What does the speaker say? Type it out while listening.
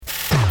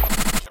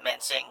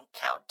Commencing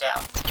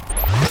countdown.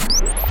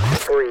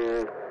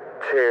 3,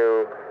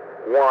 2,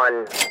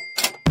 1.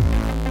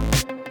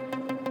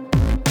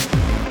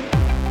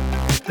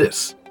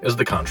 This is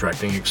the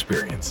Contracting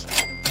Experience,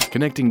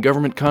 connecting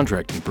government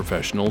contracting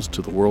professionals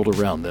to the world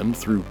around them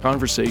through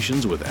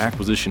conversations with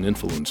acquisition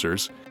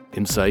influencers,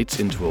 insights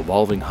into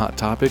evolving hot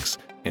topics,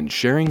 and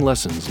sharing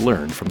lessons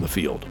learned from the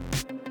field.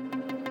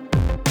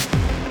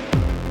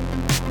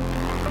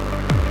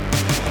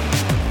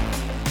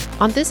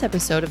 On this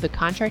episode of the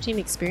Contracting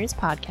Experience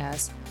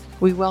podcast,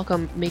 we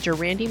welcome Major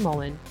Randall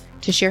Mullen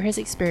to share his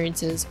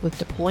experiences with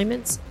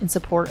deployments in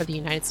support of the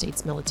United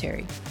States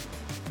military.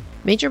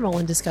 Major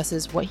Mullen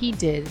discusses what he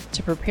did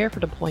to prepare for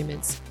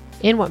deployments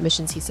and what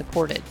missions he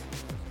supported.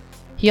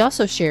 He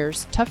also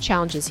shares tough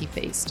challenges he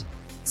faced,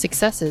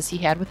 successes he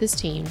had with his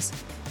teams,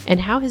 and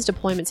how his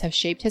deployments have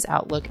shaped his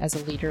outlook as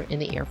a leader in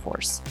the Air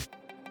Force.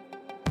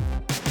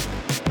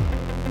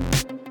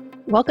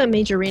 Welcome,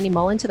 Major Randall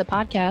Mullen, to the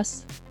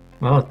podcast.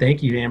 Well,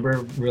 thank you,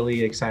 Amber.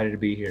 Really excited to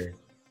be here.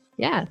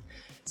 Yeah.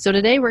 So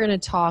today we're going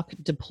to talk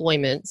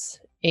deployments,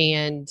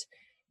 and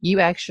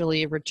you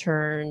actually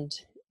returned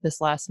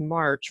this last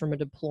March from a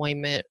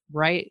deployment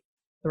right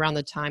around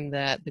the time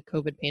that the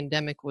COVID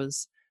pandemic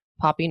was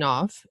popping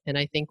off. And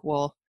I think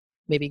we'll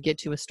maybe get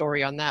to a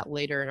story on that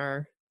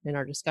later in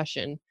our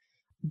discussion.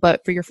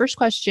 But for your first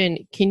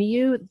question, can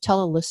you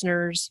tell the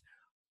listeners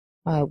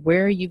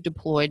where you've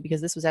deployed,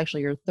 because this was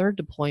actually your third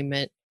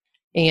deployment,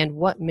 and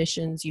what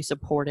missions you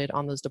supported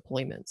on those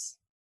deployments?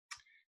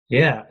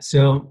 Yeah,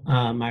 so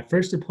my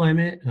first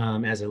deployment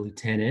as a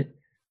lieutenant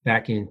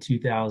back in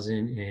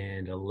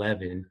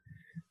 2011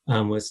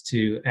 was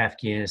to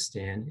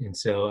Afghanistan. And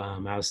so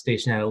I was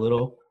stationed at a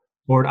little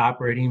forward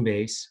operating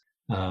base,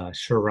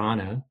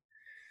 Sharana.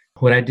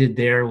 What I did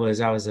there was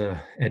I was an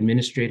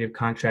administrative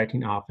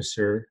contracting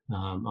officer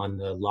on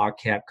the log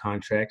cap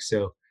contract.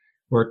 So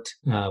worked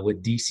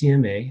with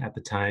DCMA at the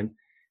time.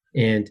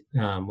 And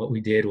what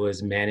we did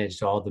was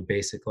managed all the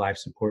basic life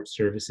support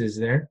services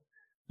there.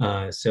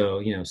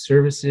 So,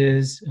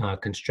 services,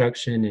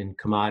 construction, and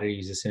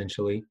commodities,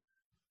 essentially.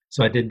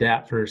 So I did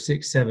that for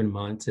 6-7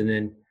 months. And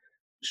then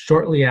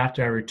shortly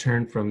after I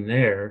returned from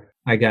there,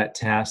 I got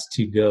tasked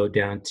to go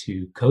down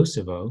to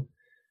Kosovo.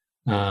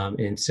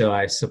 And so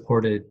I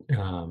supported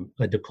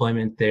a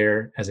deployment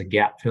there as a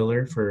gap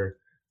filler for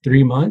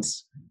 3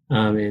 months.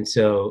 And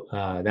so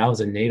that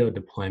was a NATO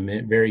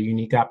deployment, very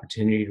unique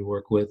opportunity to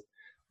work with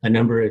a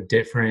number of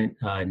different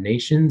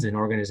nations and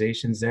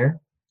organizations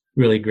there.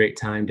 Really great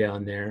time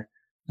down there.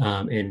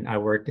 And I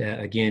worked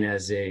again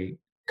as a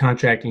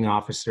contracting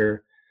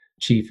officer,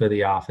 chief of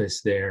the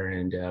office there.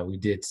 And we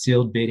did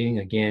sealed bidding,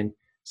 again,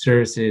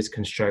 services,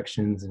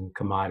 constructions, and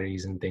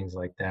commodities and things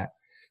like that.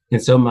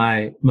 And so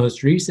my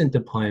most recent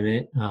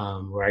deployment,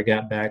 where I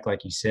got back,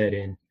 like you said,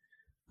 in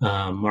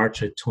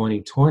March of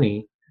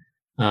 2020,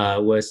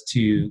 was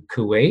to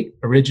Kuwait.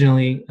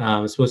 Originally,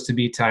 it was supposed to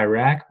be to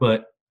Iraq,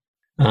 but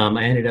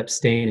I ended up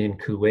staying in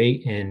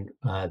Kuwait, and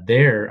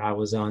there I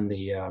was on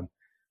the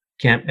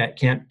Camp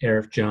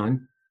Arif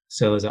John,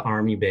 so it was an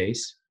Army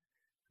base.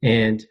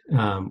 And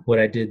what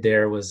I did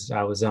there was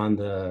I was on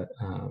the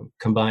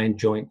Combined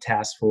Joint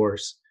Task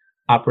Force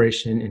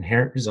Operation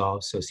Inherent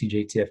Resolve, so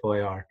CJTF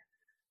OIR,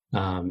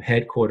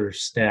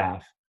 headquarters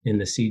staff in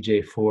the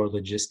CJ4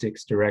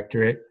 Logistics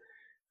Directorate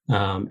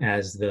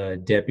as the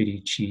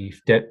Deputy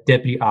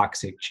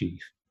OCSIC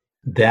Chief.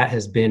 That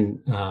has been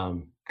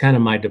kind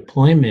of my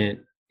deployment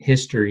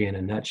history in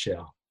a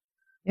nutshell.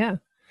 Yeah.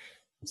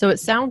 So it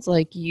sounds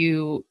like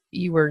you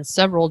were in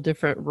several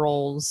different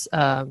roles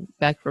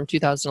back from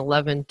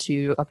 2011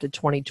 to up to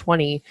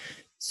 2020.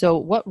 So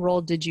what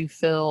role did you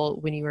fill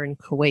when you were in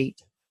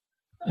Kuwait?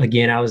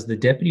 Again, I was the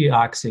Deputy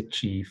OCSIC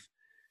Chief,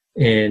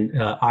 and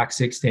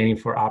OCSIC standing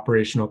for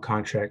Operational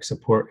Contract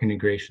Support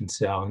Integration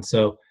Cell. And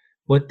so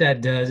what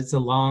that does, it's a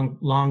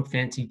long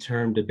fancy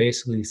term to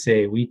basically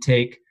say we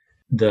take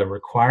the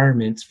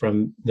requirements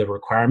from the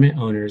requirement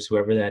owners,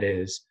 whoever that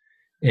is,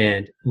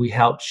 and we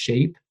help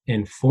shape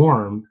and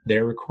form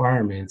their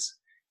requirements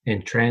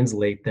and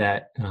translate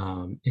that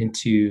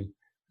into,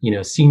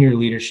 senior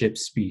leadership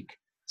speak.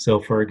 So,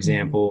 for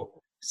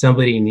example,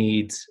 somebody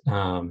needs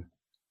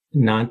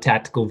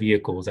non-tactical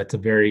vehicles. That's a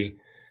very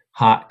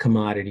hot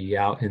commodity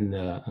out in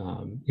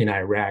in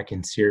Iraq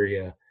and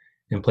Syria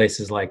and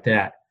places like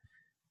that.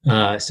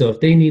 So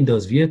if they need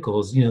those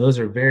vehicles, those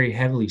are very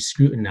heavily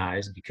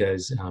scrutinized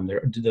because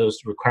those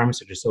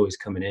requirements are just always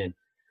coming in.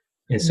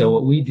 And so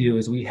what we do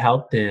is we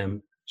help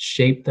them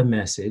shape the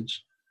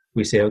message.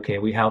 We say, okay,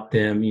 we help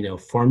them,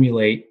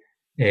 formulate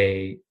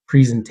a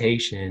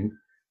presentation,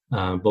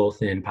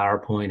 both in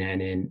PowerPoint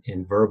and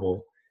in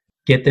verbal,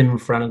 get them in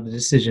front of the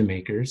decision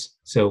makers.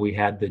 So we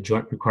had the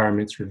Joint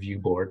Requirements Review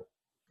Board,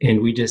 and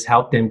we just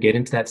help them get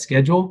into that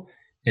schedule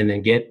and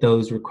then get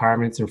those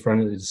requirements in front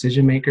of the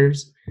decision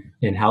makers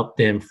and help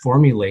them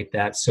formulate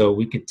that so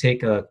we could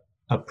take a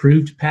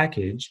approved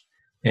package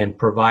and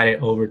provide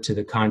it over to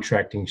the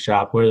contracting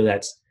shop, whether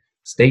that's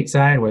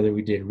stateside, whether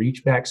we did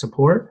reach back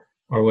support,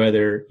 or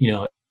whether,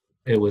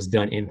 it was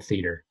done in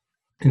theater.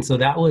 And so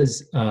that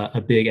was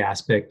a big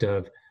aspect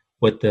of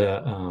what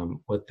the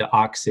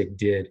OCSIC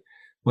did.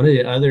 One of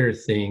the other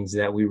things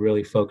that we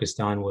really focused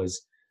on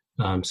was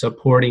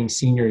supporting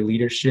senior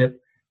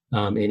leadership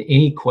in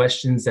any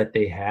questions that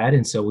they had.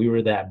 And so we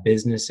were that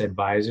business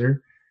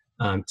advisor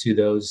to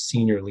those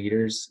senior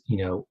leaders,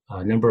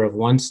 a number of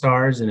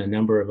 1-stars and a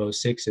number of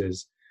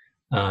 0.6s,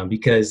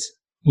 because,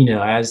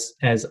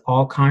 as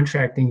all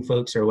contracting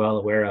folks are well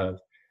aware of,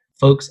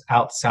 folks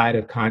outside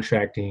of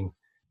contracting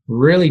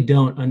really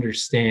don't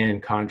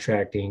understand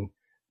contracting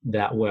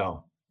that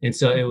well. And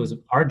so it was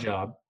our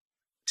job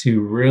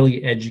to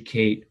really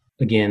educate,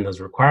 again, those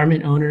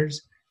requirement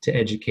owners, to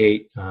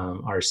educate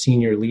our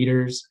senior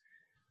leaders,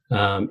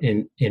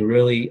 and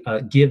really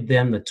give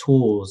them the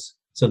tools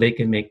so they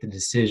can make the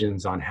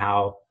decisions on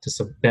how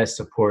to best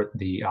support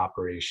the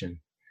operation.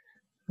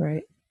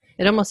 Right.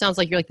 It almost sounds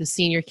like you're like the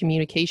senior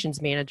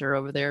communications manager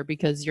over there,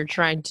 because you're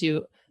trying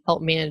to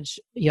help manage,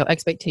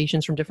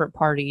 expectations from different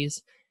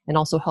parties, and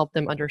also help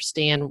them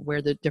understand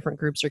where the different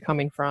groups are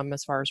coming from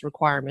as far as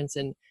requirements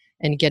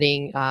and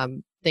getting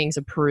things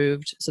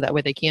approved, so that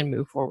way they can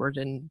move forward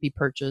and be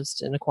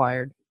purchased and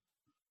acquired.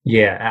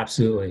 Yeah,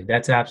 absolutely.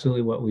 That's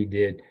absolutely what we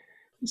did.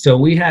 So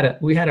we had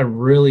a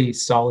really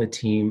solid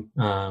team,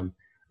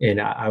 and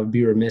I would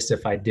be remiss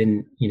if I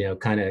didn't,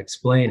 kind of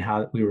explain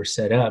how we were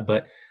set up.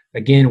 But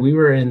again, we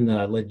were in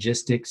the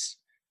logistics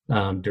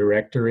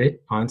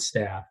directorate on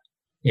staff,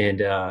 and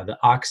the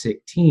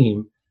OCSIC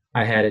team.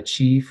 I had a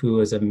chief who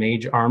was a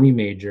major Army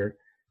major,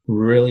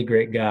 really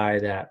great guy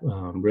that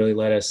really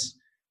let us,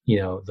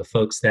 the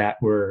folks that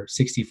were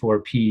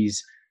 64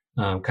 Ps,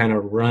 kind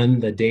of run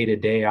the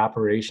day-to-day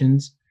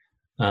operations.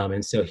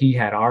 And so he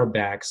had our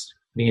backs,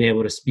 being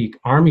able to speak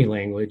Army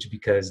language,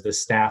 because the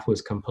staff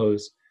was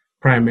composed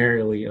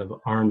primarily of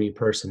Army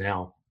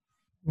personnel.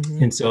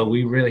 Mm-hmm. And so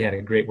we really had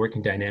a great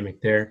working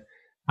dynamic there.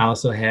 I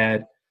also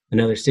had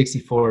another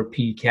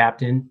 64P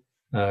captain,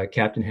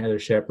 Captain Heather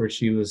Shepard.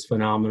 She was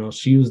phenomenal.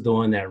 She was the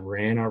one that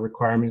ran our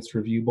requirements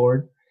review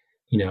board,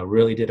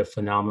 really did a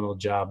phenomenal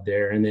job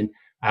there. And then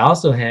I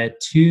also had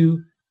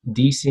 2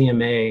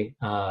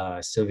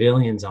 DCMA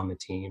civilians on the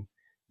team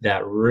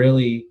that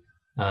really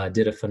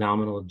did a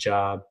phenomenal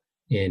job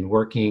in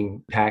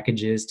working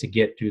packages to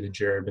get through the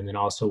JIRB, and then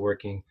also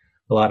working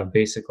a lot of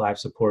basic life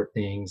support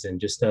things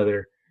and just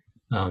other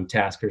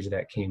taskers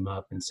that came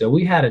up. And so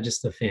we had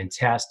just a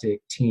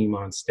fantastic team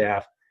on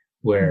staff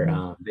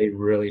where they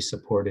really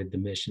supported the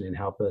mission and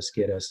helped us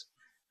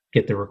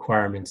get the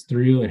requirements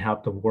through and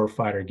help the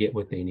warfighter get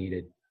what they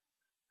needed.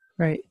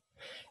 Right.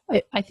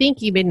 I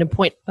think you made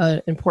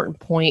an important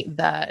point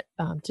that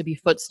to be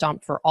foot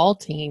stomped for all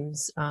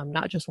teams,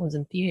 not just ones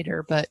in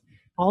theater, but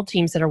all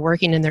teams that are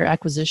working in their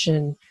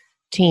acquisition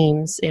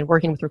teams and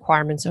working with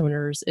requirements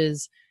owners,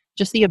 is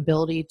just the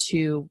ability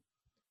to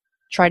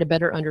try to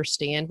better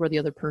understand where the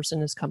other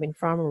person is coming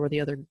from, or where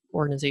the other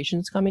organization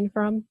is coming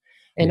from.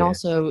 And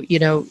also,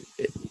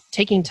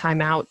 taking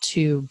time out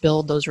to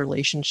build those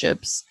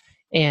relationships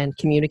and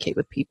communicate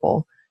with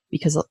people,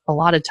 because a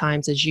lot of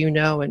times, as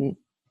and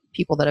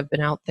people that have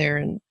been out there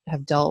and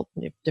have dealt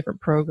with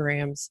different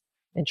programs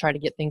and try to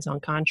get things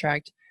on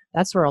contract,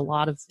 that's where a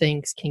lot of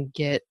things can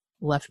get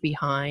left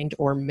behind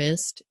or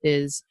missed,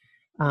 is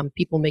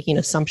people making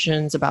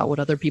assumptions about what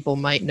other people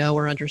might know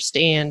or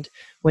understand,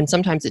 when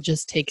sometimes it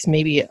just takes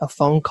maybe a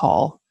phone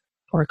call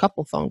or a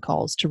couple phone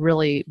calls to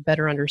really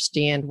better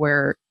understand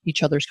where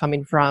each other's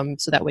coming from,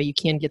 so that way you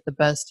can get the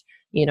best,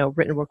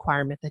 written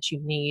requirement that you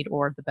need,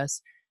 or the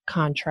best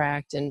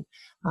contract, and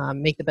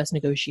make the best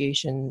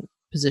negotiation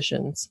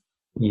positions.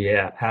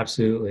 Yeah,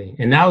 absolutely.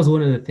 And that was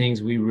one of the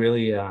things we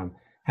really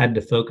had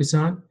to focus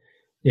on,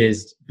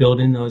 is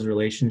building those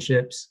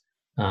relationships.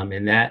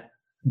 And that,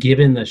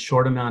 given the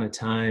short amount of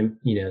time,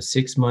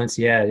 6 months,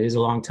 it is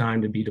a long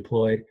time to be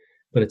deployed,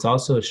 but it's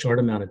also a short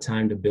amount of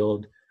time to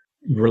build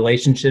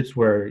relationships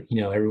where,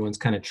 everyone's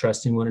kind of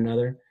trusting one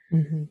another.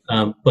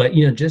 Mm-hmm. But,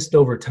 just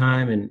over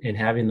time and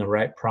having the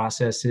right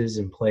processes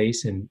in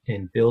place, and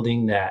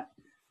building that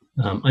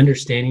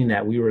understanding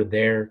that we were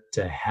there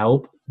to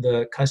help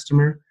the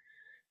customer,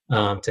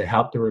 to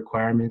help the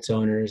requirements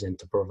owners, and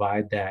to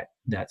provide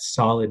that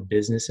solid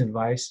business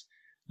advice.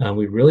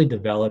 We really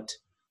developed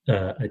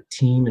a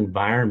team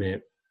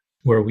environment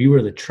where we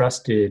were the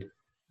trusted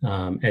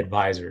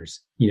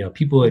advisors.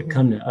 People would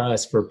come to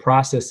us for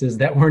processes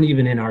that weren't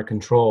even in our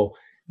control,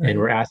 and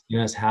were asking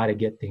us how to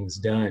get things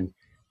done.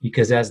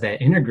 Because as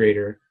that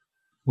integrator,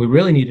 we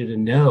really needed to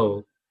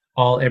know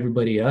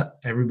everybody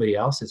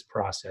else's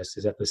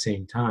processes at the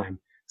same time,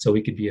 so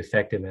we could be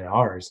effective at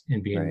ours,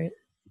 and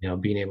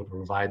being able to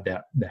provide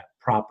that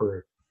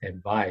proper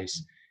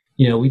advice.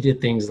 We did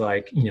things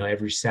like,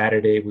 every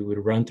Saturday we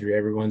would run through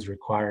everyone's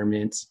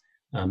requirements,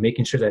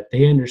 making sure that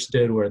they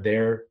understood where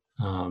their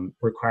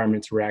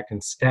requirements racked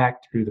and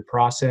stacked through the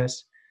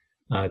process,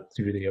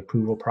 through the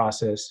approval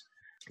process.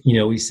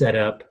 We set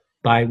up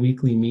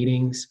bi-weekly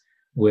meetings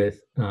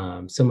with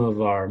some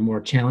of our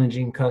more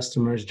challenging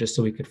customers, just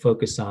so we could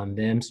focus on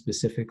them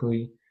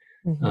specifically.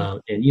 Mm-hmm.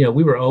 And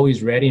we were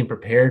always ready and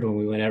prepared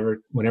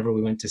whenever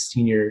we went to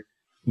senior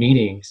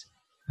meetings.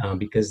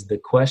 because the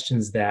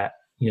questions that,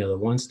 the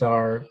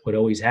 1-star would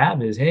always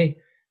have is, hey,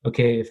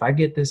 okay, if I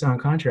get this on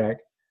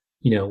contract,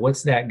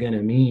 what's that going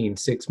to mean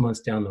 6 months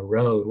down the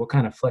road? What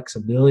kind of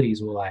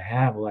flexibilities will I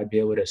have? Will I be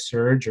able to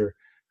surge, or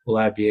will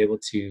I be able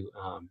to,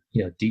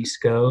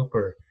 de-scope,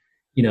 or,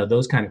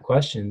 those kind of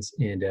questions.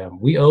 And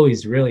we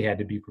always really had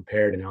to be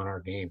prepared and on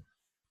our game.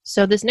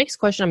 So this next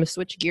question, I'm going to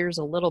switch gears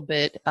a little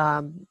bit.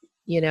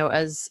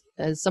 As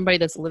somebody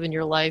that's living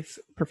your life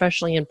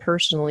professionally and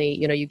personally,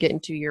 you get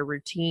into your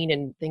routine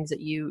and things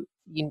that you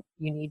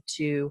need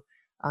to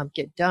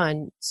get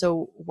done.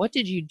 So what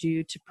did you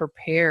do to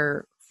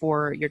prepare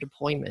for your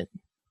deployment?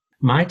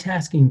 My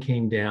tasking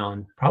came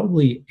down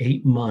probably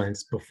 8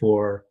 months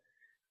before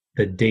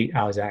the date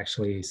I was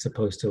actually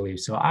supposed to leave.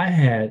 So I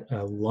had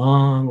a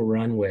long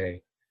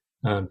runway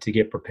to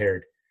get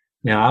prepared.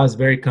 Now, I was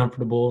very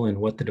comfortable in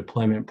what the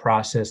deployment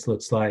process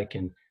looks like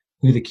and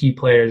who the key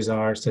players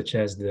are, such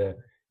as the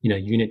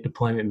unit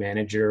deployment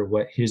manager,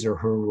 what his or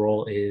her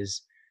role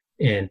is,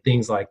 and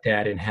things like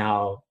that, and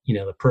how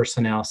the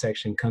personnel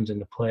section comes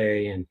into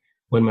play, and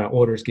when my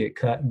orders get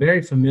cut.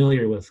 Very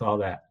familiar with all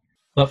that.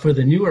 But for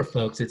the newer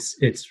folks,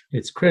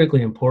 it's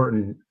critically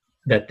important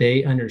that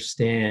they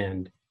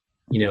understand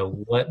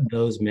what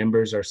those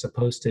members are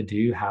supposed to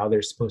do, how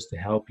they're supposed to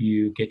help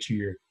you get you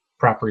your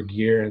proper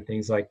gear and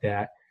things like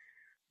that.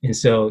 And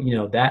so,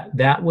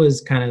 that was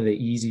kind of the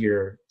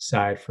easier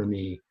side for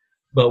me.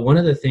 But one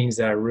of the things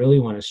that I really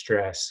want to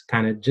stress,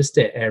 kind of just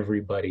to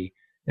everybody,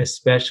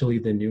 especially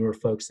the newer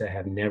folks that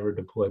have never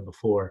deployed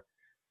before,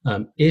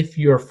 if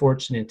you're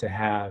fortunate to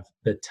have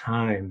the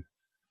time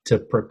to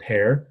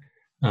prepare,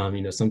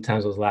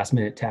 sometimes those last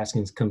minute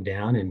taskings come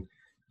down, and,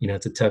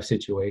 it's a tough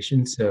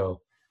situation. So,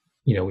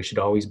 we should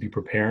always be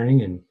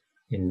preparing,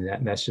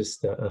 and that's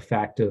just a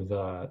fact of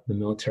the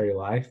military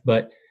life.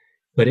 But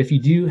if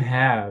you do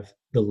have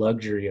the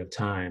luxury of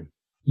time,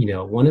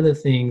 one of the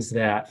things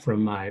that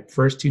from my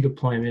first 2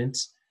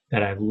 deployments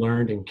that I've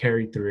learned and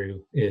carried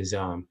through is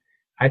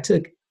I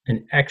took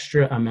an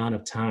extra amount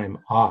of time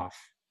off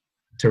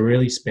to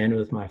really spend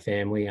with my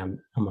family. I'm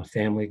a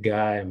family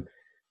guy. I'm,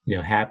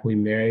 happily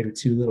married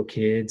with 2 little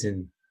kids.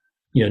 And,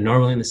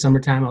 normally in the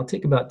summertime, I'll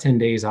take about 10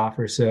 days off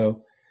or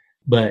so.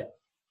 But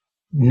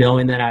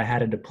knowing that I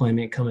had a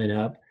deployment coming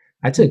up,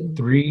 I took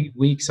 3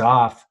 weeks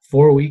off,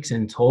 4 weeks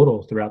in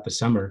total throughout the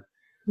summer.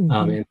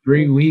 And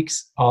 3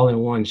 weeks all in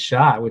one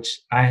shot,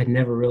 which I had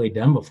never really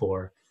done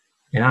before.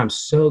 And I'm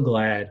so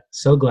glad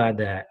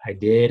that I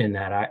did, and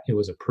that it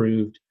was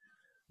approved,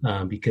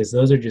 because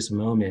those are just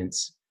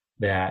moments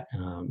that,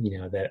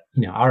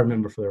 I'll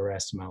remember for the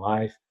rest of my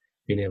life,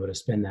 being able to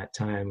spend that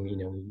time.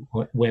 We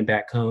went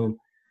back home,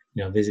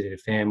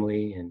 visited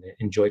family, and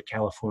enjoyed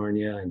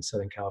California and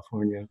Southern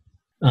California.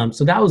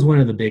 So that was one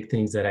of the big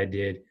things that I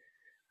did.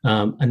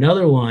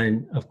 Another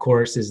one, of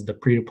course, is the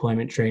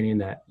pre-deployment training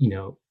that,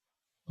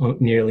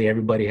 nearly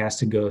everybody has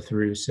to go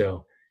through.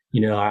 So,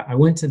 I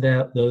went to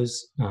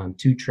those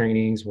 2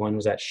 trainings. One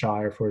was at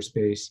Shaw Air Force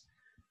Base,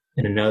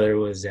 and another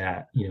was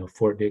at,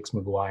 Fort Dix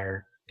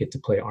McGuire. Get to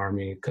play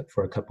Army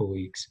for a couple of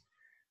weeks.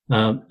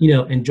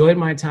 Enjoyed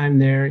my time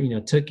there,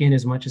 took in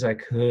as much as I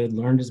could,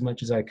 learned as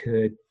much as I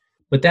could,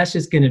 but that's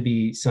just going to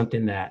be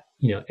something that,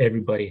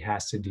 everybody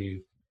has to do.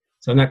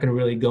 So I'm not going to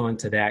really go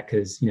into that,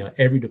 because,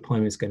 every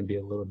deployment is going to be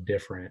a little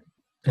different.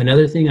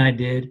 Another thing I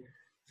did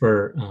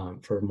for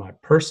my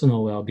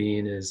personal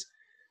well-being is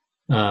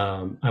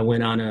I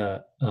went on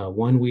a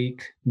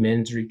 1-week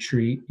men's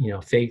retreat,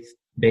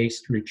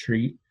 faith-based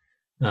retreat,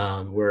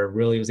 where I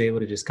really was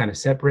able to just kind of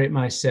separate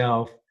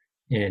myself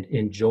and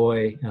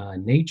enjoy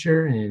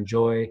nature and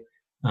enjoy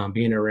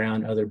being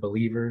around other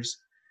believers.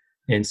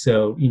 And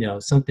so,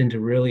 something to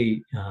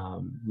really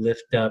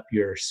lift up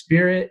your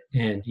spirit,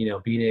 and,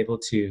 being able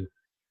to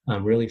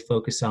really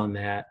focus on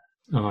that,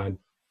 on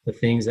the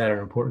things that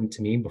are important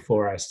to me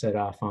before I set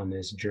off on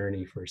this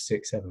journey for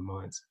 6-7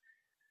 months.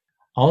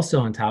 Also,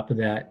 on top of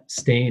that,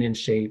 staying in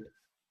shape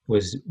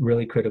was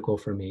really critical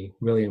for me,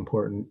 really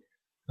important.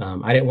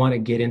 I didn't want to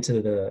get into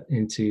the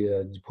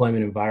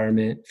deployment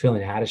environment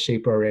feeling out of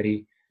shape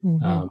already.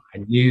 I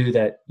knew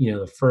that,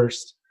 the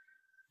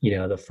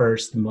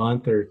first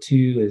month or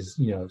 2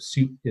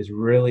 is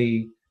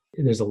really,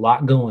 there's a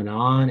lot going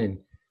on. And,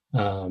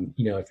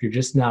 if you're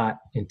just not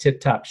in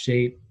tip-top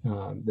shape,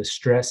 the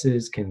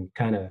stresses can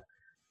kind of,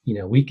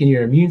 weaken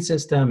your immune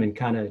system and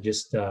kind of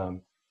just,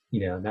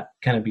 that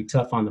kind of be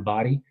tough on the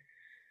body.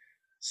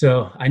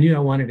 So I knew I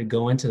wanted to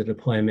go into the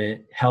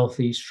deployment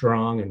healthy,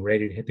 strong, and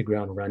ready to hit the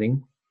ground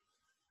running.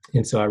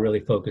 And so I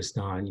really focused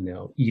on,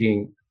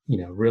 eating,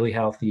 really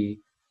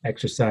healthy,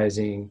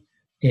 exercising.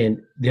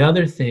 And the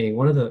other thing,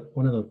 one of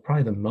the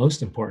probably the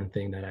most important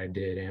thing that I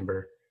did,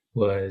 Amber,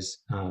 was,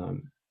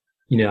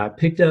 I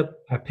picked up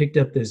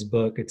this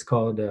book. It's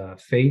called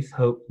Faith,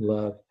 Hope,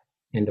 Love,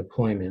 and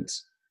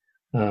Deployments.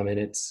 And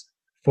it's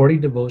 40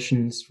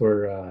 devotions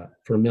for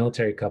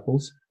military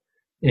couples.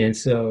 And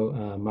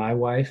so my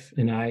wife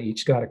and I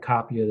each got a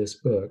copy of this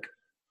book.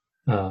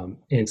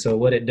 And so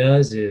what it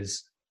does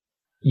is,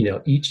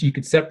 each, you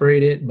could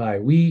separate it by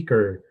week,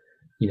 or,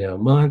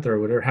 month or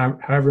whatever,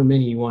 however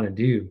many you want to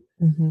do.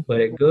 Mm-hmm. But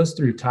it goes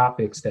through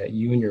topics that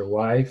you and your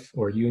wife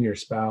or you and your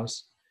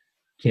spouse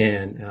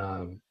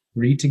can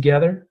read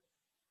together.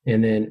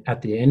 And then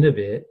at the end of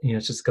it,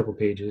 it's just a couple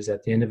pages.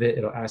 At the end of it,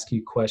 it'll ask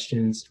you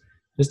questions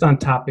just on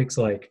topics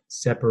like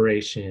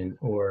separation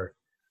or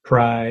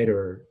pride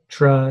or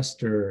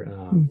trust or,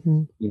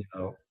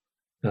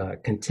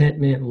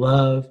 contentment,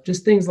 love,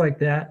 just things like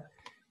that.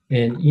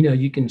 And,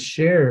 you can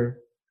share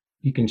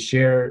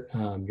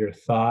your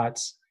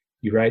thoughts.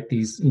 You write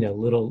these,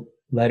 little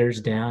letters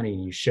down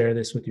and you share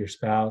this with your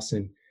spouse.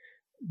 And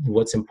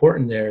what's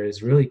important there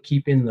is really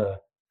keeping the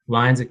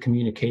lines of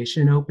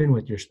communication open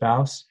with your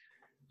spouse.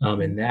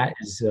 And that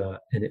is a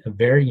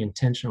very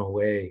intentional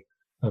way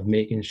of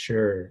making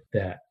sure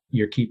that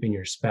you're keeping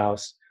your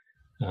spouse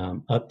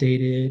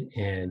updated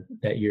and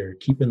that you're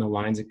keeping the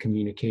lines of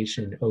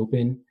communication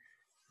open.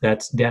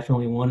 That's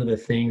definitely one of the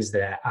things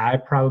that I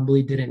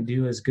probably didn't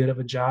do as good of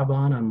a job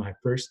on my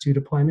first 2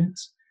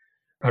 deployments.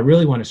 I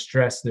really want to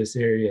stress this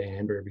area,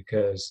 Amber,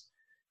 because,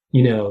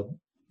 in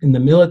the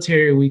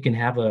military, we can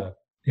have I've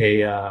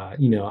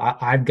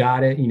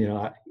got it,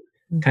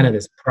 kind of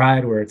this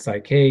pride where it's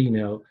like, hey,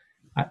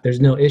 there's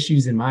no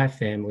issues in my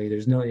family.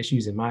 There's no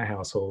issues in my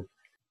household.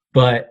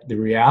 But the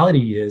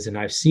reality is, and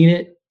I've seen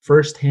it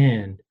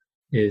firsthand,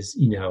 is,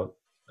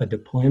 a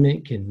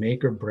deployment can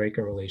make or break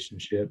a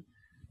relationship.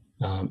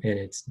 And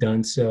it's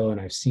done so,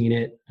 and I've seen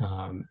it,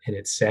 and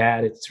it's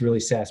sad. It's really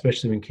sad,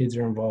 especially when kids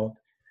are involved.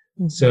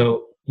 Mm-hmm.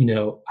 So,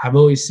 I've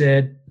always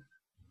said,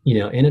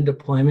 in a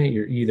deployment,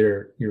 your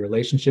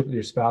relationship with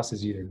your spouse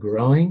is either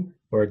growing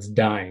or it's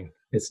dying.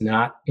 It's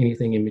not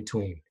anything in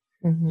between.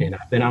 Mm-hmm. And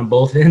I've been on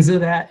both ends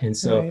of that. And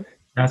so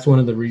That's one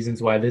of the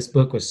reasons why this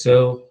book was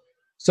so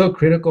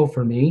critical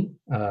for me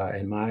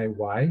and my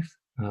wife,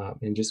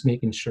 and just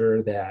making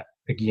sure that,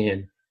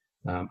 again,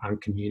 I'm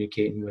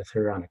communicating with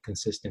her on a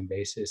consistent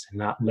basis and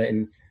not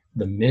letting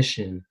the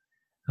mission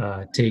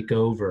take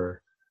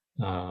over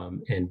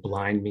and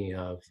blind me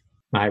of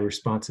my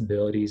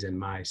responsibilities and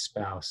my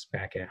spouse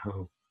back at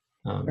home.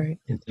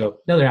 And so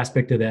another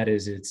aspect of that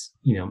is it's,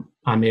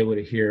 I'm able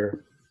to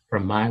hear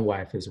from my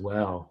wife as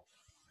well.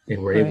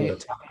 And we're able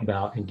to talk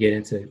about and get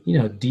into,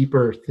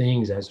 deeper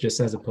things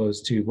as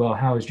opposed to, well,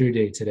 how was your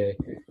day today?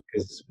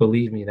 Because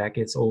believe me, that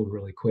gets old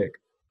really quick.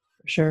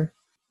 Sure.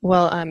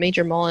 Well,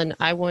 Major Mullen,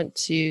 I want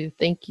to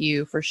thank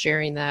you for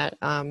sharing that.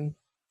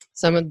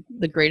 Some of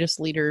the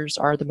greatest leaders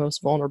are the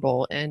most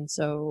vulnerable. And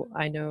so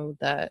I know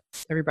that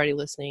everybody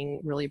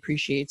listening really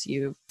appreciates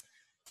you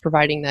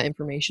providing that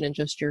information and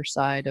just your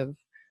side of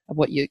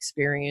what you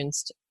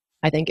experienced.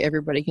 I think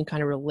everybody can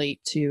kind of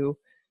relate to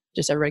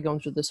just everybody going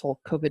through this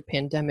whole COVID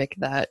pandemic,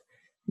 that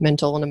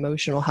mental and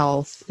emotional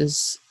health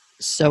is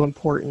so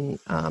important.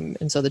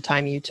 And so the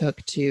time you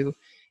took to,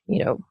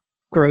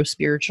 grow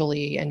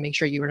spiritually and make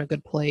sure you were in a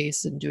good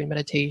place and doing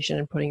meditation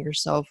and putting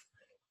yourself,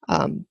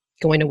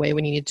 going away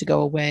when you need to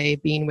go away,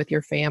 being with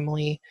your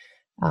family.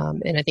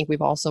 And I think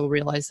we've also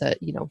realized that,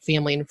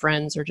 family and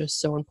friends are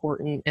just so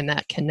important, and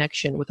that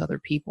connection with other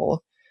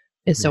people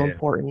is so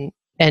important.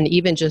 And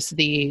even just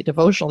the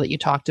devotional that you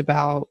talked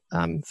about,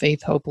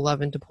 faith, hope,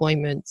 love, and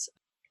deployments.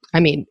 I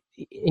mean,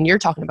 and you're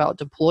talking about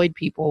deployed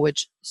people,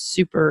 which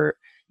super,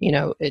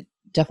 it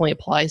definitely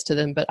applies to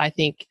them. But I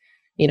think,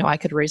 I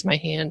could raise my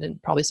hand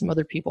and probably some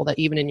other people that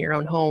even in your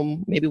own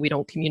home, maybe we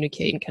don't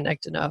communicate and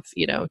connect enough,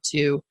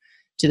 to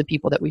the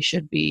people that we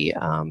should be,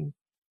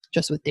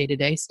 just with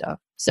day-to-day stuff.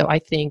 So I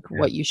think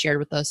what you shared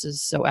with us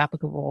is so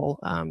applicable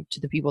to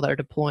the people that are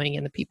deploying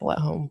and the people at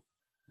home.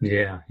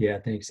 Yeah.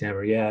 Thanks,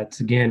 Amber. Yeah,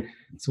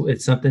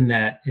 it's something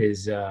that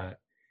is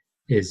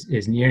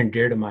near and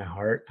dear to my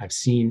heart. I've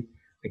seen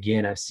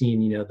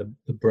the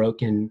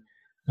broken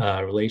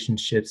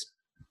relationships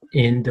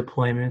in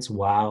deployments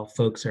while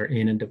folks are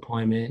in a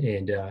deployment,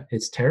 and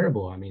it's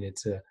terrible. I mean,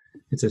 it's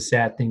a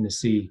sad thing to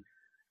see.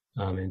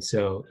 And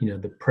so,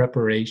 the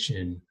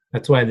preparation,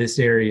 that's why this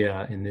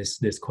area and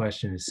this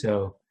question is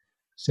so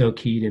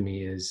key to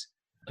me. Is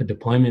a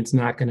deployment's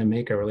not going to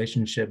make a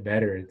relationship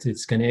better.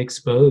 It's going to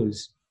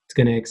expose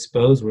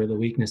where the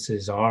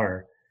weaknesses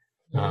are.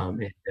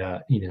 I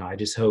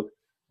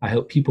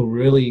hope people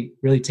really,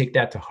 really take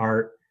that to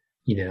heart,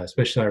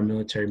 especially our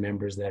military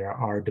members that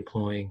are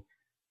deploying,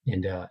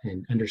 and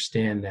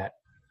understand that,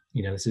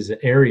 this is an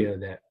area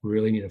that we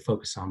really need to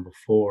focus on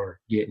before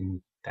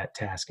getting that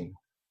tasking.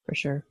 For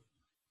sure.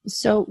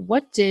 So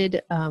what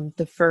did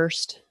the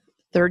first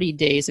 30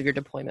 days of your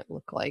deployment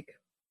look like?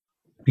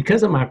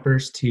 Because of my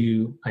first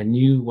 2, I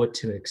knew what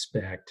to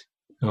expect,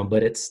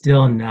 but it's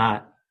still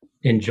not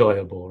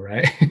enjoyable,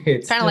 right?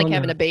 It's kind of like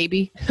having a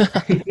baby.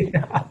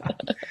 Yeah,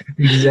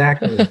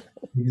 exactly.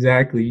 It's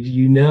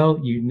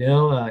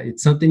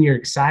something you're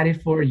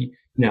excited for.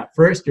 At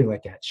first you're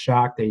like at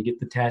shock that you get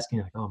the task and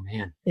you're like, oh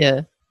man,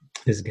 this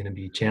is going to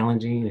be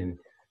challenging. And,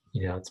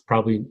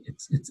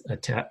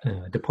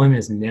 deployment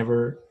is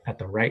never at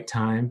the right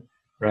time,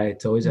 right?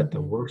 It's always at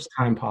the worst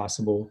time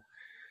possible.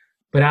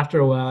 But after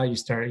a while, you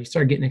start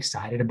getting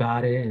excited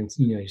about it, and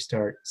you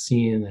start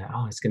seeing that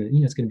it's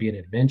gonna be an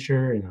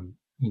adventure, and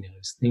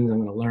there's things I'm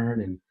gonna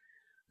learn, and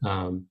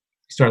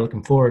start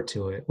looking forward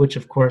to it, which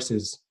of course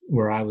is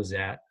where I was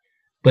at.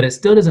 But it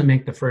still doesn't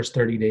make the first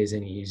 30 days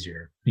any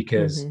easier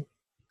because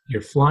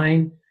you're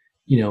flying,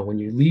 when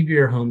you leave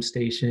your home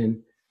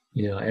station,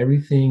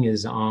 everything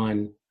is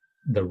on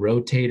the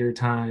rotator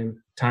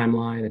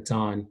timeline. It's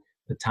on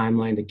the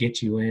timeline to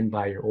get you in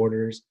by your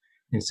orders.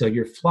 And so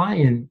you're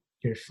flying,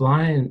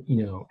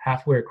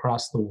 halfway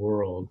across the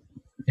world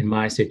in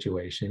my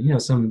situation.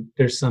 There's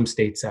some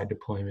stateside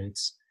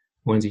deployments,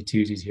 onesie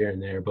twosies here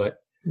and there, but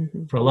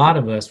for a lot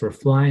of us, we're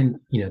flying,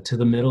 to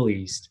the Middle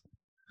East,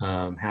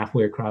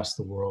 halfway across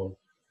the world.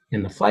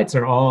 And the flights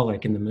are all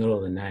like in the middle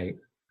of the night,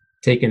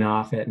 taking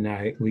off at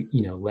night,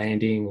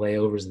 landing,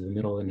 layovers in the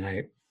middle of the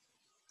night.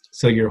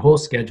 So your whole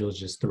schedule is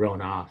just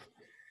thrown off.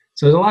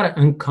 So there's a lot of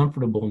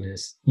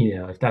uncomfortableness,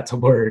 if that's a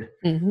word,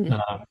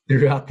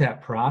 throughout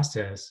that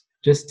process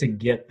just to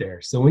get there.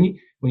 So when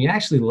you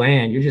actually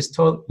land, you're just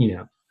told,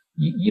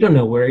 you don't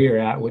know where you're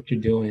at, what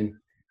you're doing,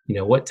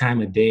 what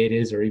time of day it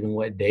is, or even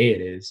what day it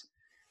is.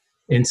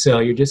 And so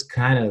you're just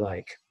kind of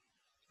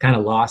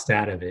lost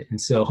out of it. And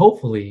so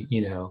hopefully,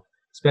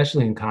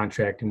 especially in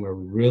contracting where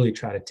we really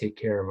try to take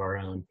care of our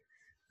own,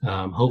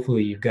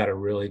 hopefully you've got a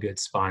really good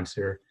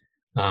sponsor.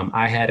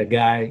 I had a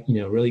guy,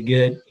 really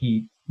good.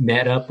 He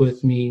met up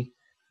with me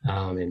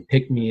and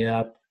picked me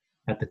up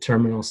at the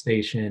terminal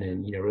station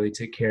and, really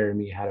took care of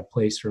me, had a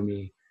place for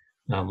me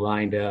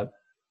lined up.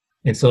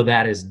 And so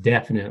that is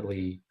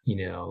definitely,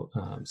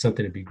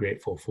 something to be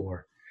grateful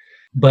for.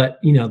 But,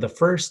 the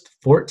first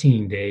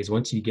 14 days,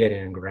 once you get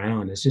in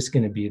ground, it's just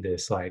going to be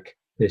this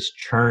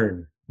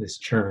churn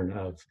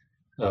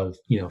of,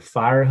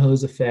 fire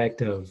hose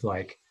effect of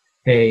like,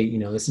 hey,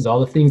 this is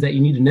all the things that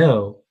you need to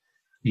know,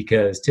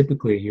 because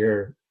typically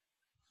your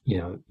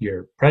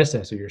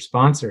predecessor, your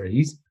sponsor,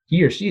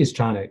 he or she is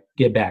trying to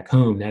get back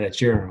home now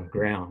that you're on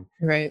ground.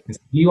 Right. And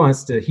so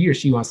he or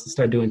she wants to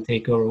start doing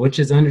takeover, which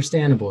is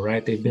understandable,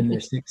 right? They've been there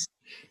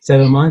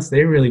 6-7 months.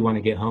 They really want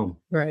to get home.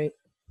 Right.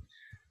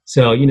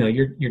 So,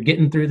 you're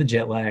getting through the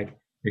jet lag,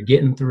 you're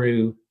getting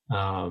through,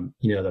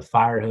 the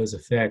fire hose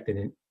effect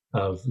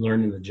of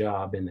learning the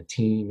job and the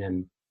team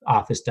and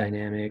office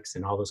dynamics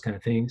and all those kind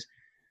of things,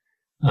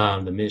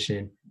 the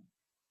mission.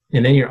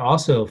 And then you're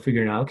also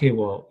figuring out, okay,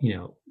 well,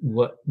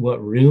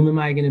 what room am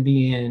I going to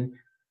be in?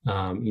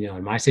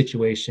 In my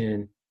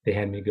situation, they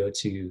had me go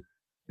to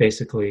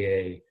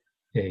basically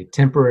a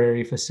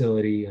temporary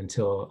facility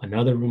until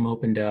another room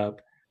opened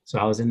up. So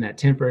I was in that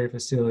temporary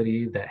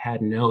facility that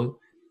had no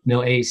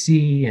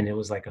AC, and it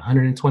was like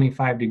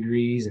 125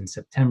 degrees in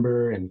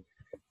September, and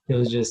it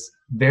was just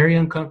very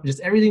uncomfortable.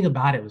 Just everything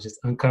about it was just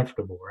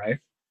uncomfortable, right?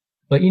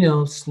 But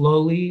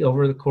slowly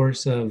over the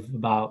course of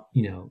about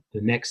the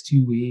next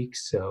 2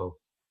 weeks, so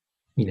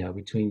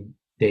between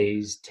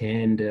days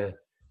 10 to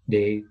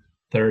day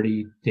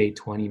 30, day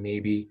 20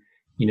 maybe,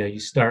 you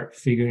start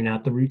figuring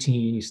out the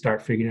routine, you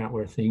start figuring out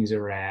where things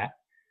are at.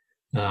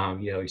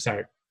 You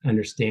start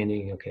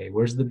understanding, okay,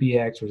 where's the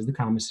BX, where's the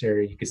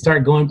commissary? You can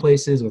start going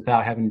places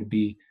without having to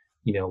be,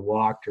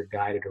 walked or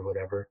guided or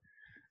whatever.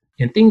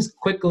 And things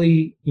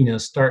quickly,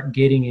 start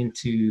getting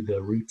into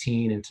the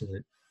routine and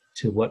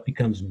to what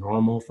becomes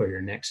normal for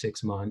your next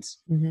 6 months.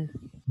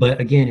 But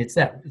again, it's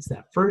that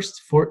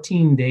first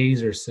 14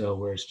 days or so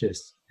where it's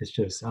just,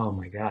 oh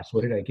my gosh,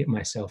 what did I get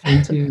myself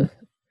into?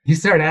 You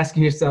start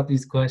asking yourself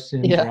these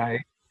questions,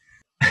 right?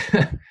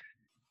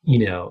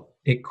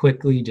 It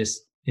quickly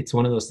it's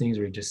one of those things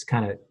where you just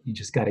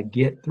got to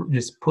get through,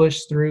 just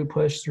push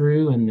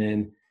through, and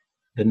then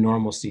the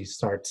normalcy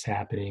starts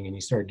happening and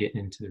you start getting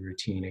into the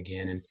routine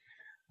again.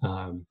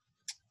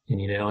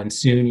 And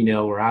soon,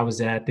 where I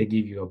was at, they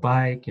give you a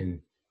bike, and,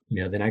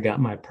 then I got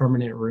my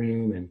permanent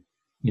room, and,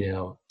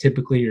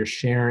 typically you're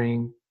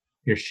sharing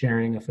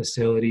a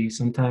facility.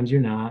 Sometimes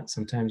you're not,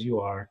 sometimes you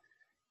are.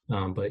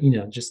 But,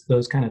 just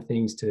those kind of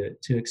things to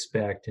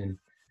expect. And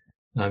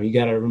you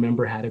got to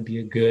remember how to be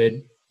a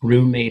good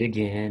roommate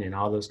again and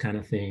all those kind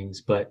of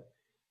things. But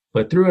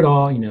through it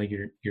all,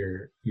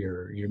 you're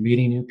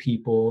meeting new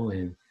people,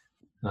 and,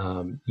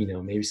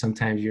 maybe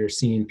sometimes you're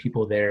seeing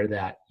people there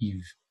that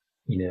you've,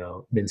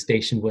 been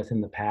stationed with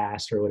in the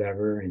past or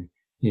whatever. And,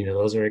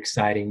 those are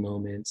exciting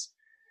moments.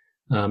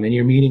 And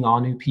you're meeting all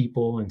new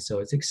people. And so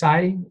it's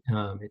exciting.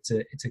 It's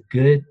a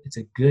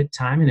good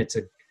time. And it's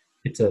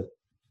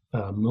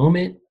a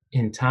moment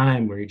in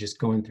time where you're just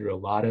going through a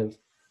lot of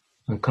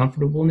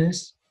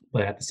uncomfortableness,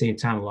 but at the same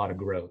time, a lot of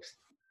growth.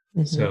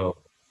 So,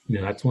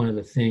 that's one of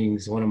the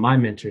things, one of my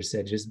mentors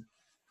said, just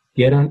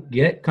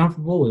get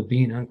comfortable with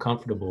being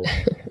uncomfortable.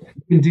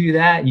 You can do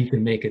that. You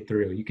can make it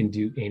through. You can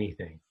do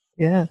anything.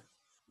 Yeah.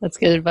 That's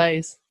good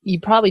advice. You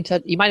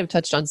might have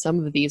touched on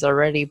some of these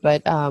already,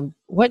 but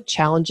what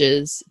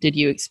challenges did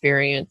you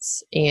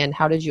experience and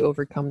how did you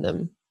overcome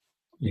them?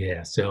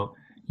 Yeah. So,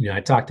 I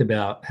talked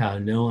about how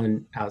no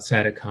one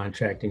outside of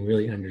contracting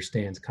really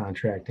understands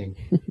contracting.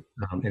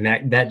 And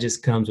that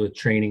just comes with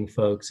training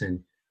folks and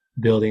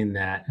building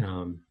that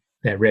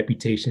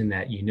reputation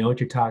that what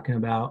you're talking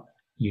about,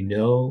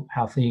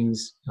 how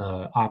things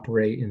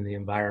operate in the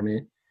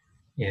environment,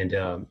 and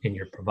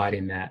you're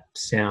providing that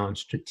sound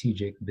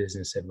strategic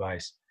business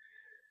advice.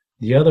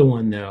 The other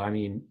one, though, I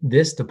mean,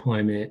 this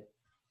deployment,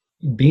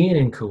 being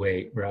in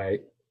Kuwait,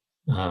 right?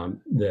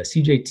 The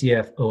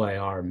CJTF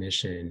OIR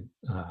mission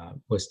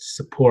was to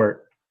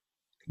support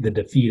the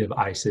defeat of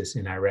ISIS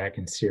in Iraq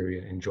and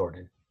Syria and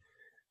Jordan.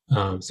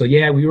 So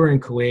yeah, we were in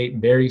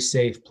Kuwait, very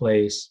safe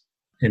place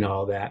and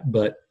all that,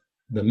 but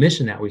the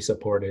mission that we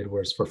supported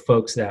was for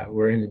folks that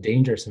were in a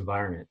dangerous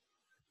environment.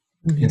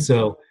 Mm-hmm. And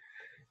so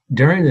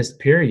during this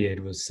period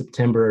was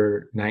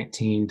September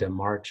 19 to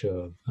March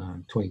of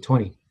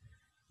 2020,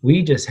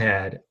 we just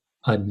had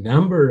a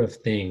number of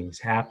things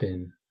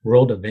happen,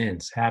 world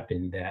events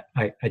happen that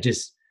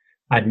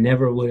I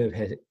never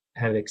would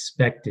have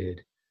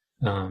expected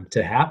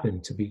to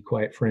happen, to be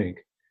quite frank.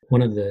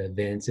 One of the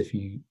events, if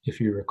you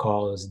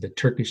recall, is the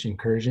Turkish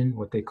incursion,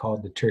 what they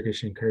called the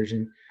Turkish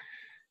incursion.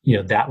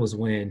 That was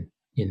when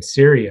in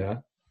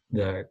Syria,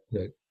 the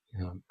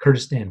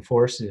Kurdistan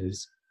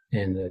forces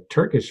and the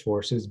Turkish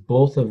forces,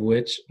 both of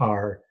which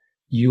are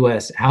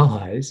U.S.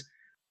 allies,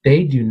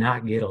 they do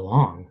not get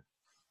along.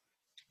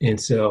 And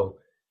so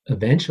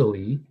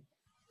eventually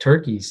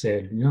Turkey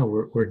said, no,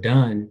 we're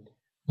done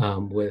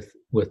with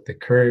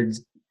the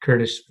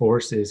Kurdish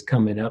forces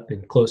coming up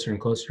and closer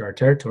to our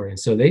territory. And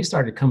so they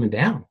started coming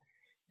down,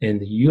 and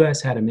the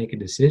U.S. had to make a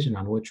decision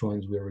on which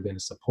ones we were going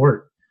to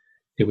support.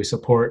 Did we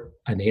support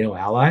a NATO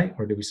ally,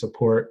 or did we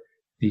support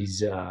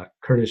these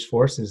Kurdish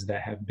forces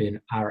that have been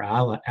our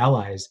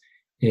allies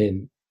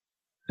in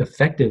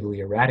effectively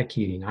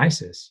eradicating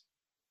ISIS?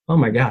 Oh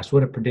my gosh,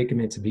 what a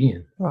predicament to be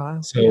in.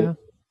 Wow. So yeah.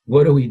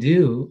 What do we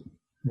do?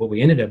 What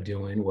we ended up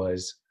doing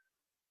was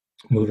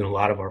moving a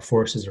lot of our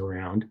forces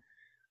around,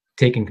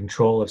 taking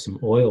control of some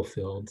oil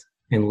fields,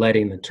 and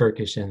letting the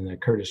Turkish and the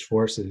Kurdish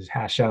forces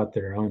hash out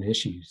their own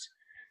issues.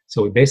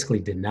 So we basically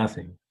did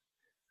nothing.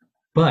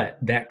 But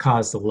that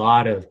caused a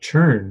lot of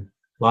churn,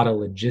 a lot of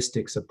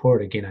logistic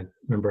support. Again, I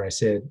remember I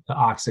said the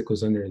OCSIC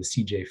was under the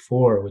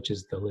CJ4, which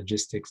is the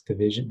Logistics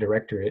Division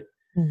Directorate.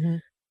 Mm-hmm.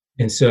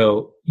 And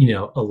so,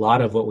 a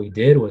lot of what we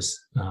did was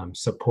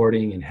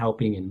supporting and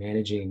helping and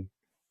managing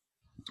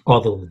all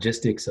the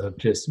logistics of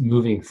just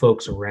moving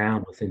folks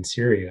around within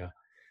Syria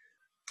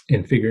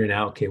and figuring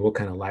out, okay, what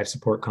kind of life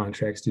support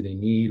contracts do they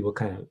need? What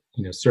kind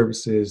of,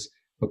 services,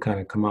 what kind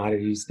of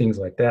commodities, things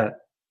like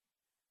that.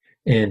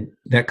 And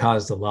that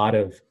caused a lot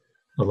of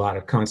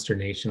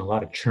consternation, a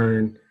lot of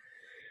churn.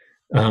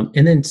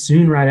 And then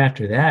soon right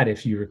after that,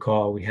 if you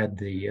recall, we had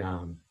the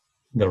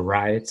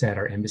riots at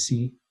our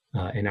embassy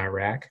in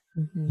Iraq.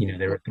 Mm-hmm.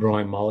 They were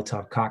throwing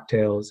Molotov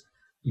cocktails.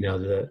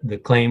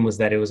 The claim was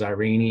that it was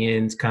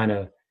Iranians kind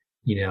of,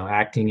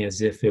 acting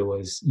as if it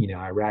was,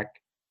 Iraq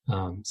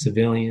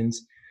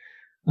civilians.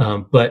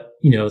 But,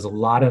 it was a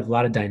lot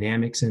of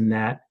dynamics in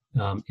that.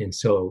 And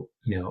so,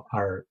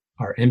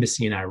 our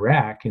embassy in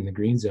Iraq in the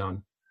Green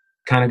Zone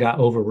kind of got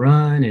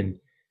overrun, and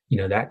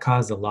that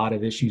caused a lot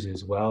of issues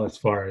as well as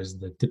far as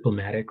the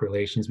diplomatic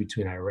relations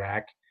between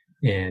Iraq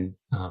and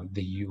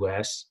the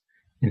U.S.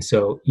 And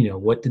so,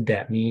 what did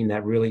that mean?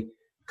 That really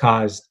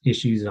caused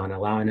issues on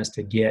allowing us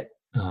to get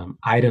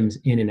items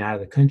in and out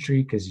of the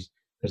country, because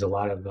there's a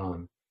lot of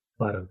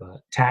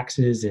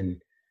taxes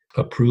and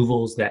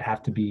approvals that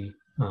have to be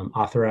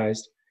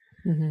authorized.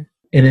 Mm-hmm.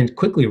 And then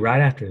quickly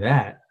right after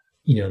that,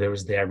 there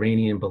was the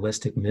Iranian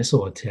ballistic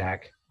missile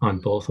attack on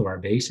both of our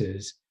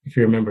bases. If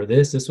you remember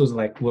this was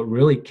like what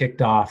really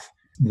kicked off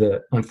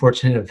the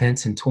unfortunate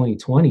events in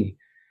 2020.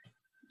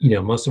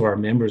 Most of our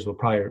members will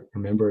probably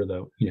remember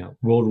the,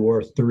 World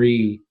War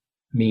III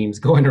memes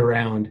going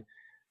around.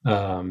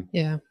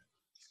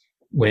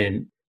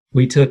 When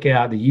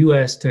the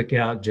U.S. took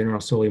out General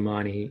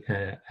Soleimani,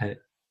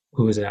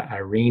 who was an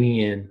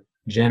Iranian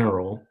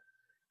general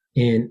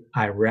in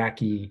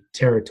Iraqi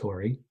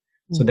territory.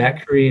 Mm-hmm. So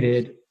that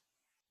created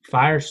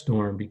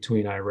firestorm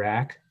between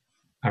Iraq,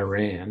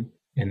 Iran,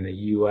 and the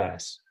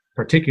U.S.,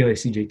 particularly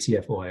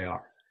CJTF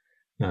OIR.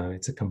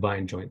 It's a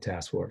combined joint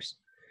task force.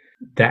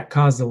 That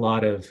caused a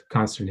lot of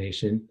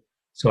consternation.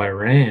 So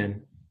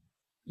Iran,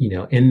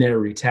 in their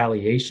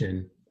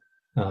retaliation,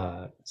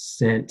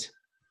 sent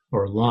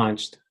or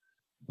launched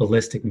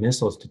ballistic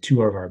missiles to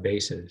two of our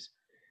bases.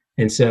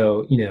 And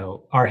so,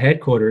 our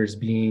headquarters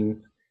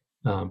being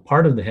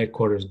part of the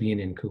headquarters being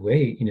in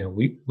Kuwait,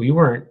 we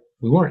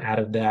weren't out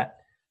of that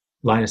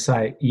line of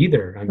sight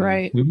either. I mean,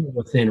 right. We were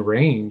within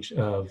range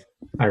of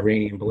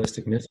Iranian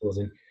ballistic missiles,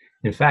 and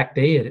in fact,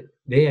 they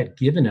had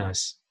given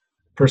us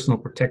personal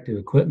protective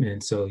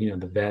equipment, so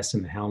the vests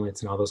and the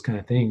helmets and all those kind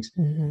of things,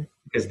 mm-hmm.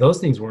 because those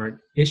things weren't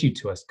issued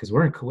to us because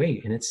we're in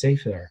Kuwait and it's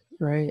safe there.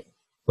 Right.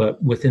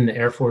 But within the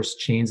Air Force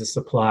chains of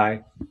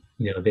supply,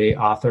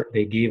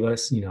 they gave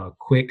us a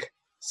quick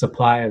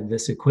supply of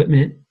this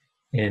equipment,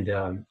 and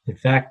in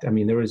fact, I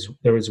mean, there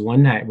was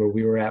one night where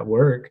we were at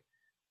work.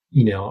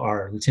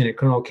 Our lieutenant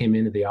colonel came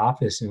into the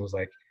office and was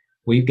like,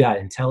 "We've got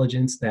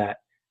intelligence that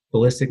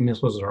ballistic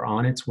missiles are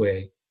on its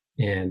way,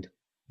 and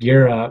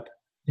gear up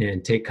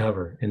and take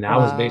cover." And that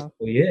was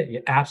basically it. Yeah,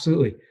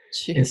 absolutely.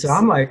 And so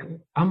Jeez.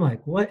 I'm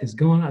like, what is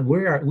going on?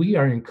 We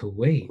are in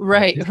Kuwait. Like,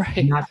 Right, this right,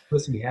 is not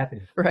supposed to be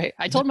happening. right.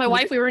 I told my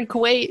wife we were in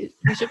Kuwait.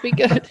 We should be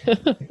good.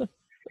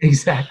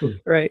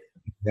 Exactly. Right,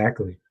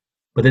 Exactly.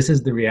 But this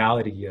is the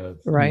reality of,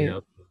 right,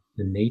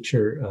 the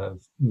nature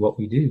of what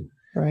we do.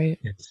 right.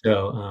 And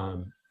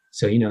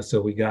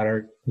so we got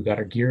our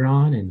gear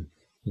on, and,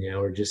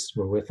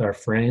 we're with our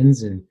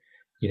friends, and,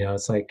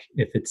 it's like,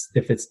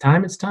 if it's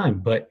time, it's time.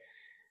 But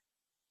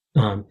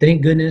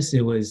thank goodness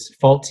it was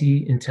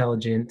faulty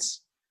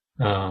intelligence,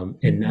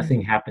 and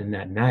nothing happened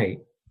that night.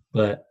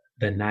 But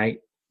the night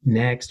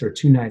next, or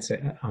 2 nights,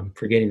 I'm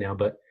forgetting now,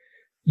 but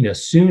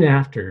soon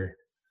after,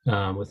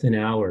 within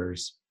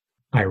hours,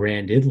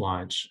 Iran did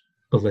launch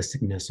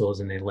ballistic missiles,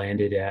 and they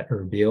landed at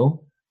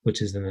Erbil,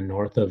 which is in the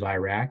north of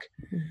Iraq,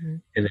 Mm-hmm.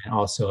 and then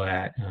also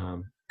at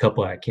a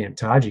couple at Camp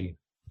Taji.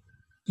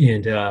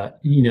 And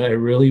it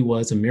really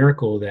was a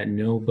miracle that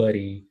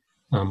nobody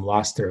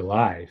lost their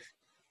life.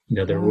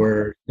 There Wow.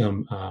 were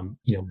some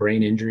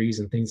brain injuries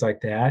and things like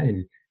that,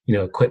 and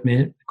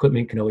equipment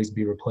can always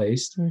be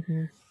replaced.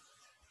 Mm-hmm.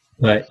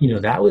 But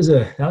that was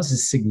a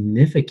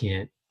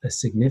significant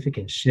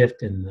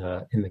shift in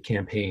the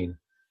campaign,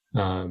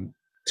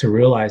 to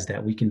realize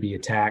that we can be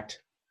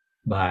attacked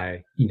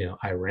by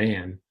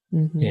Iran,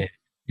 Mm-hmm.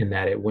 and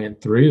that it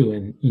went through,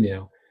 and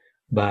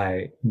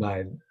by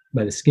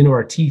the skin of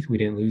our teeth, we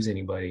didn't lose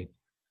anybody.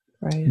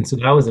 Right. And so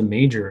that was a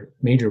major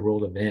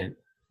world event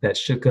that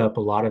shook up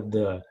a lot of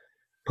the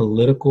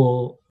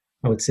political,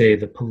 I would say,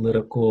 the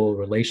political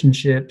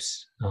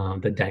relationships,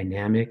 the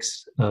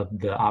dynamics of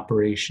the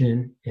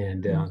operation,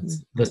 and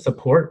the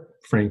support,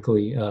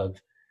 frankly, of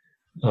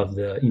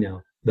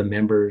the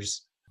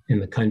members in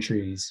the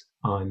countries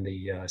on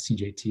the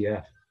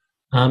CJTF.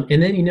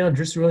 And then,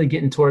 just really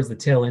getting towards the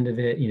tail end of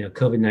it,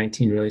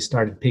 COVID-19 really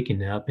started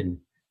picking up. And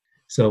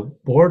so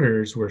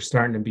borders were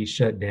starting to be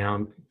shut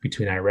down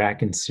between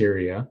Iraq and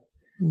Syria.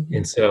 Mm-hmm.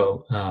 And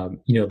so,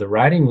 the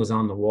writing was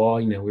on the wall.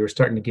 We were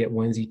starting to get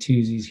onesie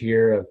twosies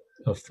here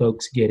of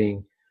folks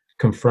getting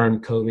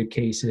confirmed COVID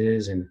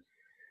cases. And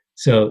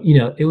so,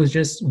 it was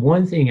just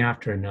one thing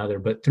after another.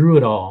 But through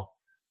it all,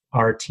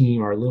 our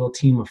little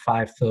team of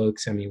 5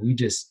 folks, I mean,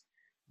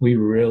 we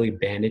really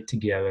banded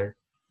together,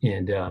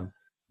 and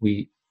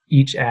we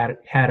each had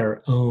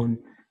our own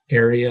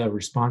area of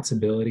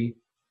responsibility,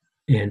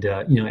 and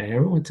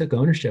everyone took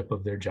ownership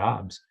of their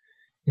jobs.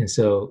 And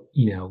so,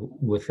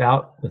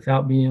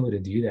 without being able to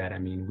do that, I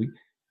mean,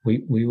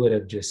 we would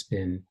have just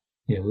been,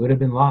 we would have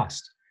been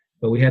lost.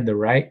 But we had the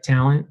right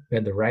talent, we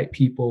had the right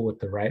people with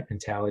the right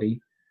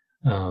mentality,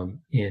 and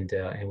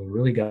we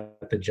really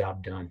got the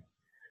job done.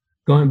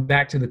 Going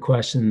back to the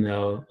question,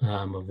 though,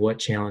 of what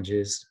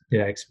challenges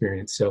did I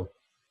experience? So,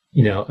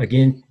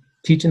 again,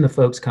 teaching the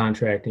folks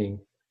contracting,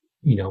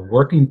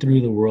 working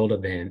through the world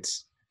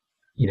events,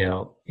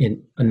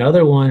 and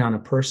another one on a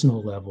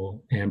personal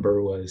level,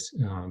 Amber, was,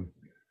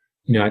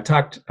 I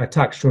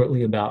talked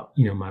shortly about,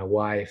 my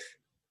wife,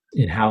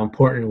 and how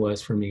important it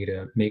was for me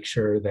to make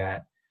sure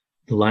that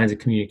the lines of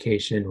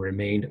communication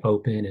remained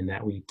open, and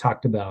that we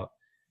talked about,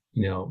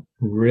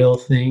 real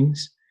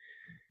things.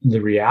 The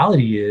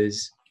reality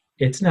is,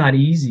 it's not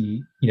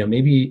easy.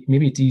 Maybe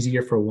it's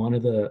easier for one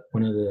of the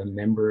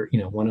member,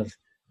 one of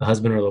the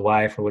husband or the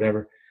wife or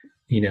whatever.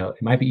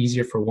 It might be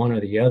easier for one or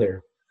the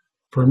other.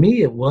 For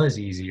me, it was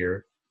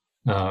easier,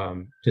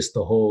 just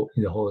the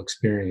whole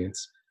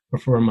experience.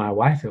 But for my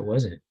wife, it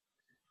wasn't.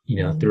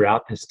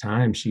 Throughout this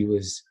time, she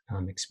was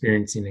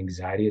experiencing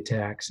anxiety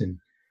attacks, and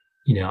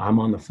I'm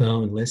on the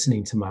phone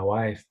listening to my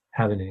wife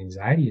having an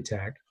anxiety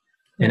attack,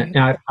 and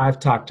I've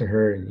talked to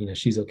her, and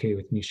she's okay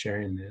with me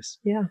sharing this.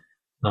 Yeah.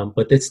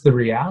 But it's the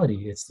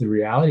reality. It's the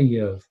reality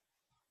of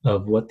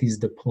what these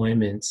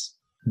deployments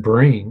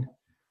bring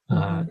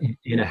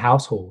in a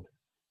household.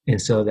 And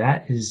so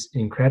that is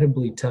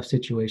incredibly tough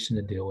situation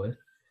to deal with.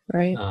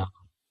 Right.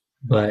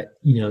 But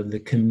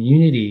the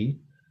community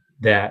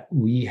that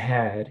we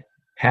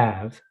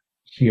have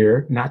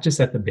here, not just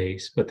at the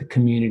base, but the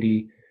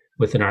community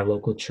within our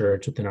local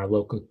church, within our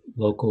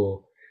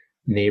local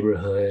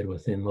neighborhood,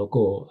 within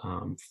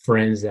local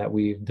friends that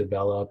we've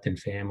developed, and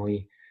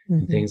family,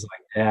 and things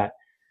like that,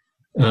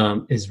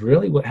 is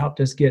really what helped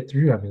us get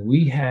through. I mean,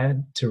 we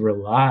had to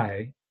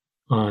rely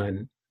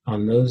on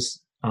those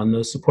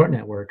support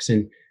networks.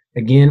 And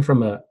again,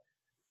 from a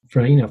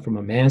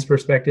man's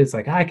perspective, it's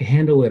like, I can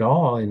handle it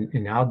all,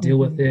 and I'll deal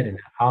with it, and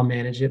I'll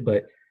manage it.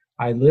 But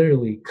I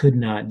literally could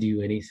not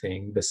do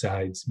anything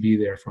besides be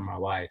there for my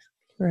wife.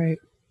 Right.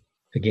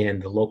 Again,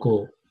 the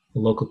local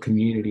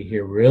community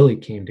here really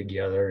came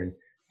together and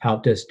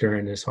helped us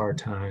during this hard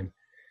time.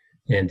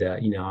 And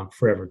I'm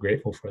forever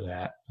grateful for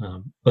that.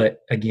 But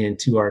again,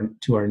 to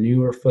our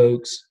newer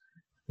folks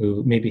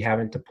who maybe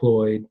haven't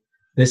deployed,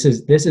 this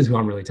is who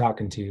I'm really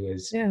talking to.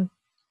 Is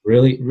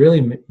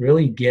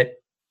really get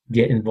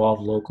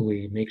involved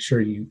locally. Make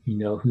sure you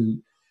know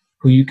who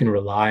you can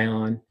rely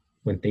on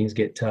when things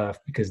get tough,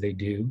 because they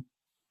do.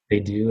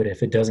 And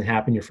if it doesn't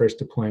happen your first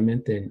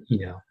deployment, then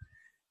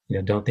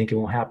don't think it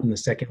won't happen the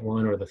second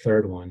one or the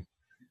third one.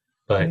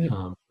 But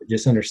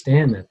just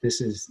understand that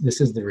this is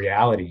the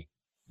reality.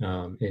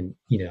 And,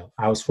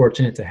 I was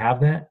fortunate to have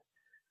that,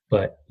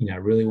 but, I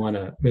really want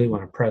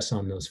to press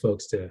on those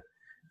folks to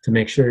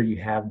make sure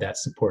you have that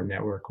support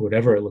network,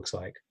 whatever it looks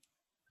like.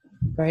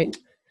 Right.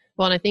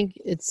 Well, and I think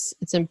it's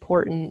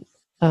important,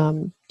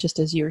 just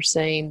as you were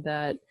saying,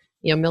 that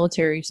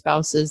military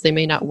spouses, they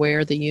may not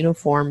wear the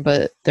uniform,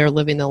 but they're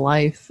living the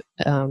life,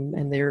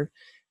 and they're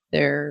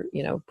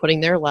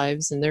putting their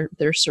lives and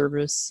their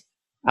service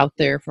out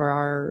there for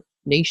our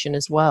nation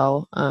as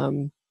well.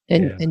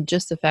 And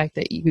just the fact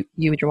that you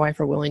and your wife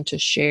are willing to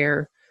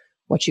share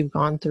what you've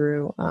gone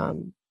through,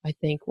 I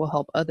think will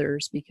help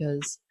others,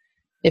 because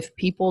if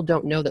people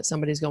don't know that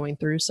somebody's going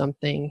through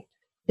something,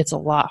 it's a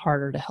lot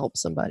harder to help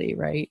somebody,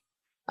 right?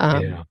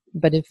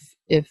 But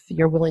if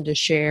you're willing to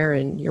share,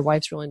 and your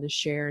wife's willing to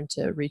share, and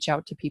to reach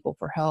out to people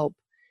for help,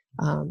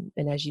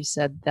 and as you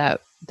said,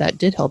 that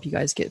did help you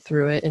guys get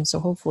through it. And so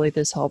hopefully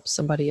this helps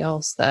somebody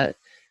else that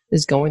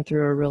is going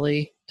through a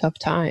really tough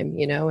time,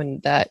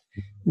 and that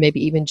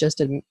maybe even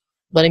just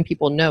letting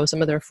people know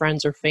some of their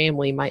friends or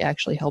family might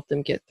actually help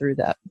them get through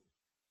that.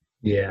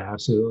 Yeah,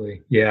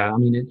 absolutely. Yeah. I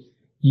mean,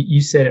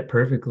 you said it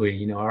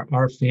perfectly.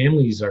 Our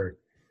families are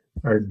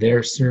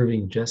there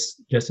serving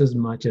just as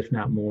much, if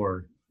not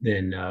more,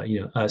 than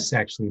us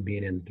actually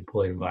being in the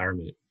deployed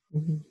environment.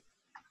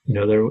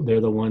 Mm-hmm.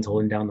 They're the ones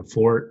holding down the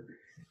fort,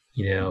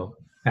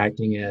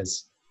 acting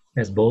as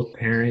both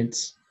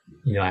parents,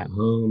 at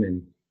home.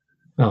 And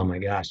oh my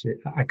gosh,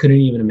 I couldn't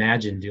even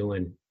imagine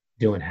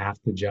doing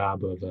half the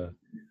job of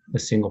a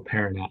single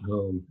parent at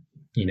home,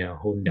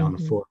 holding down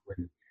the fort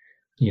when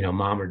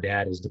mom or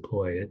dad is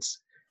deployed.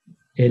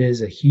 It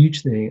is a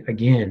huge thing,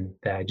 again,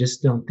 that I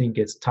just don't think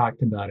gets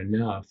talked about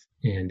enough.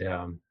 And,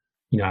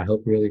 I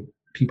hope really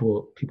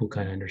people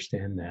kind of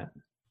understand that.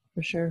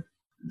 For sure.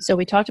 So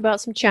we talked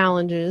about some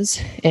challenges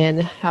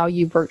and how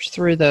you worked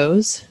through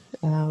those.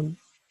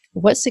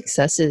 What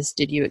successes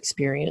did you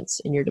experience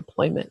in your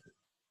deployment?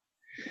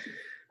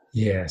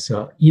 Yeah.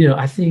 So,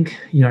 I think,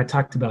 I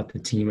talked about the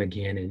team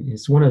again, and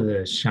it's one of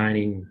the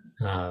shining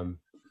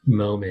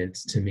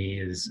moments to me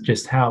is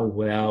just how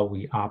well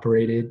we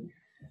operated.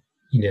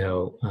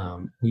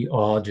 We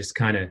all just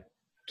kind of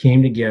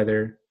came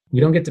together. We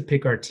don't get to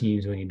pick our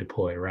teams when you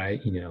deploy, right?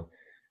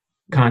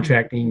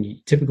 Contracting, you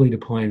typically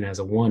deploying as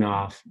a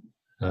one-off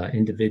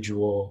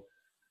individual,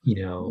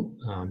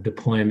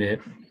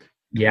 deployment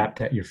gap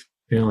that you're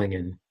filling.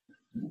 And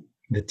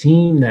the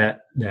team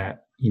that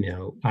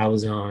I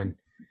was on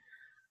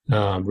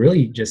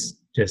really just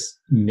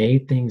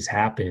made things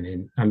happen.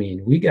 And I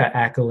mean, we got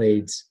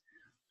accolades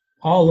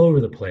all over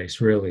the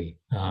place, really.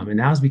 And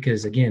that was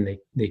because, again,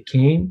 they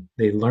came,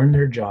 they learned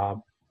their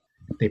job,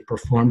 they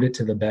performed it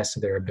to the best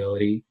of their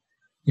ability.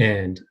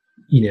 And,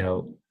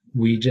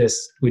 we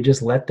just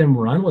let them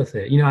run with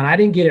it, and I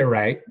didn't get it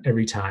right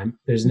every time.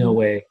 There's no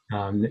way,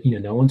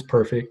 no one's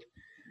perfect,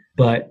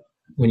 but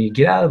when you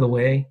get out of the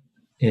way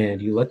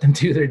and you let them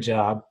do their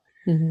job,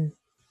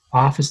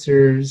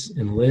 officers,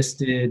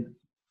 enlisted,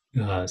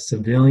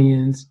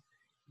 civilians,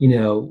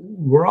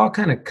 we're all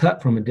kind of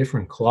cut from a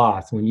different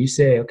cloth. When you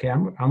say, okay,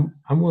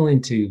 I'm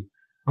willing to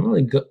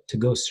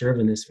go serve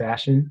in this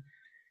fashion,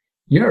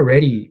 you're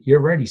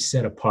already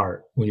set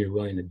apart when you're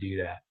willing to do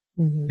that.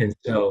 And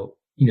so,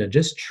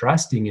 just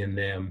trusting in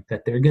them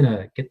that they're going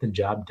to get the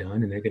job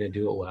done and they're going to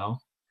do it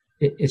well.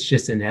 It's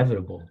just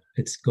inevitable.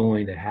 It's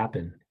going to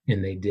happen.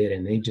 And they did.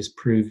 And they just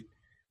proved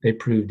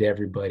to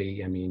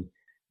everybody. I mean,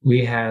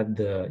 we had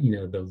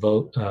the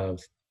vote of,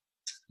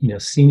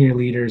 senior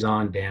leaders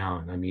on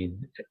down. I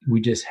mean, we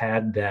just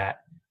had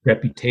that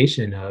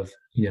reputation of,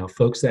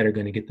 folks that are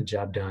going to get the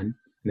job done and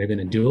they're going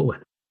to do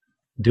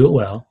it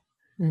well.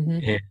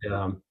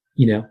 And,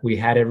 we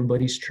had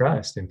everybody's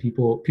trust, and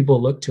people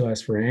look to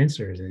us for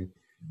answers. And,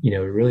 we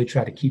really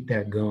try to keep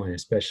that going,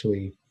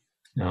 especially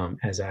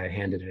as I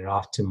handed it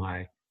off to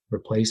my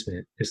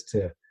replacement, just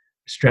to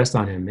stress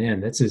on him, man,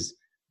 this is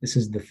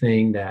the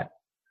thing that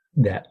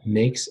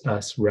makes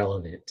us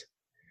relevant.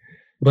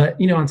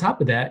 But, on top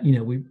of that,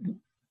 we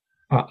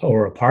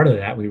or a part of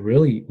that, we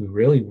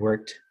really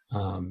worked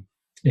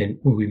and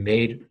we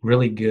made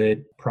really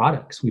good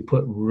products. We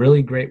put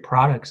really great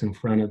products in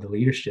front of the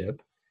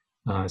leadership,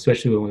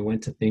 especially when we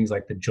went to things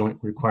like the Joint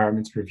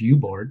Requirements Review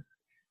Board,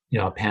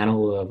 a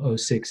panel of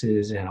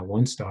OCSICs and a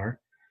 1-star.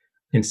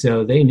 And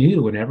so they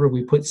knew whenever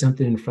we put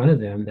something in front of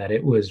them that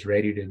it was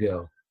ready to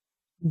go.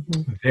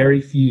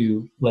 Very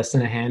few, less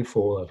than a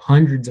handful of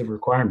hundreds of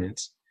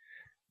requirements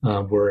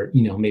were,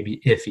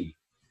 maybe iffy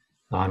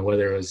on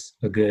whether it was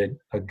a good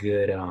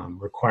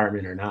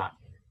requirement or not.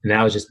 And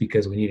that was just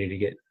because we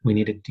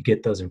needed to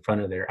get those in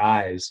front of their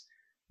eyes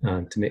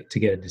to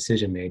get a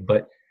decision made.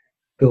 But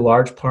the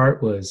large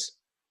part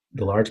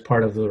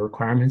of the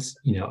requirements,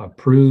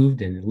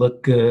 approved and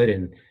looked good.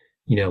 And,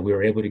 we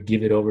were able to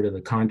give it over to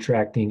the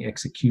contracting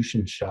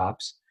execution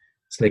shops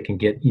so they can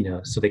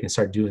so they can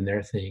start doing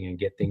their thing and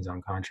get things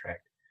on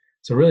contract.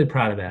 So really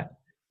proud of that.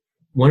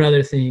 One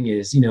other thing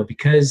is,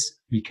 because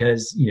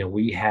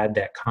we had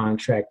that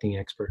contracting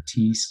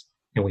expertise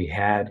and we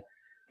had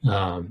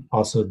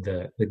Also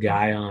the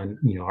guy on,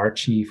 our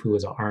chief, who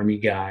was an Army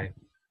guy.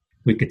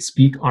 We could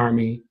speak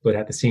Army, but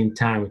at the same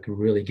time, we could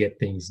really get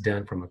things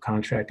done from a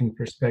contracting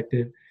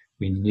perspective.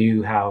 We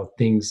knew how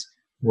things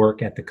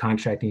work at the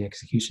contracting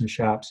execution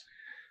shops.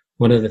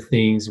 One of the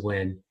things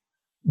when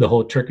the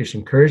whole Turkish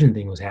incursion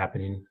thing was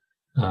happening,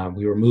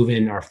 we were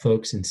moving our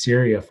folks in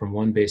Syria from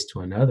one base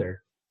to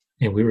another,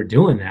 and we were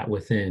doing that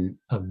within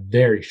a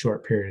very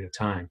short period of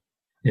time.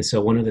 And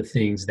so one of the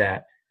things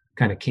that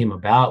kind of came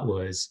about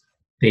was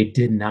they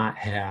did not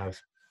have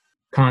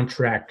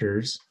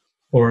contractors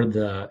or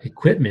the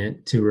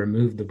equipment to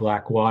remove the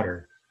black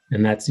water.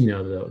 And that's,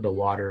 the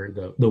water,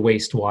 the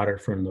wastewater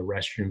from the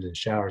restrooms and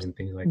showers and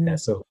things like that.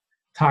 So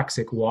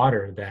toxic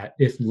water that,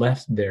 if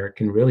left there,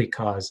 can really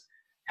cause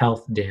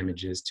health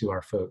damages to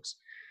our folks.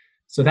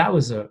 So that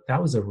was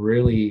a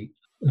really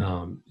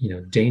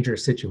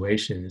dangerous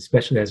situation,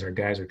 especially as our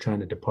guys are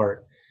trying to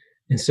depart.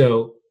 And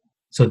so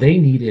they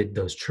needed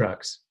those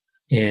trucks,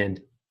 and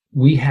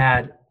we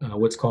had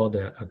what's called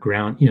a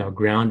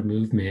ground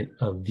movement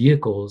of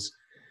vehicles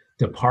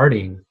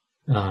departing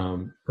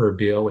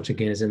Erbil, which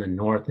again is in the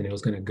north, and it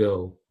was going to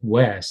go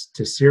west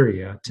to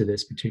Syria, to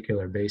this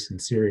particular base in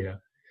Syria.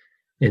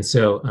 And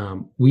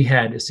so we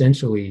had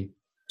essentially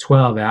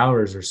 12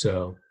 hours or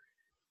so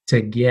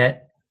to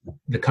get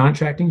the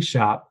contracting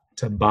shop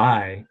to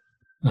buy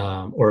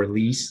or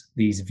lease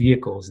these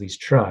vehicles, these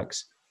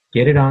trucks,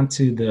 get it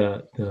onto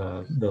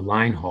the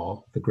line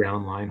haul, the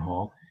ground line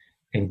haul,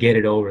 and get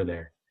it over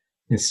there.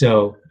 And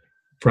so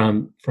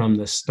from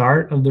the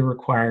start of the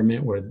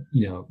requirement where,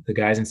 the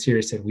guys in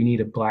Syria said, we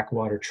need a black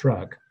water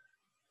truck,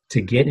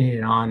 to getting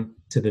it on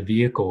to the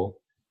vehicle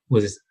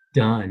was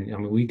done. I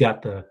mean, we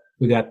got the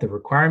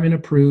requirement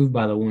approved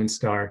by the One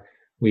Star.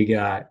 We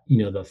got,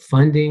 the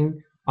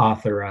funding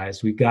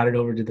authorized. We got it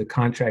over to the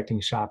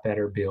contracting shop at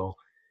Erbil,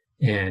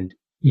 and,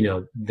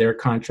 their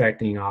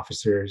contracting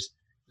officers,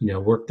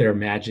 worked their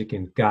magic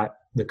and got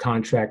the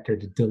contractor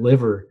to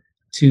deliver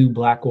 2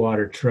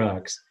 Blackwater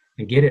trucks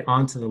and get it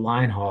onto the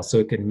line haul so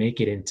it could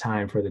make it in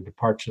time for the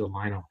departure of the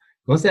line haul.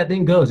 Once that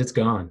thing goes, it's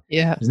gone.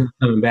 Yeah. There's no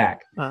coming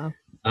back.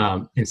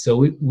 Uh-huh. And so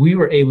we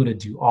were able to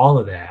do all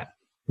of that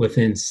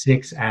within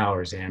 6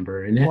 hours,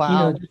 Amber. And that,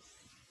 Wow.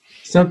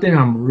 Something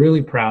I'm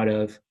really proud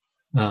of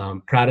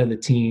the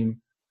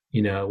team.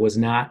 It was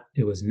not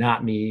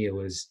me. It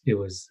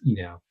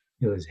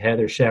was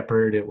Heather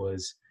Shepard. It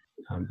was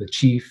the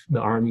chief, the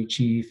Army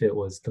chief. It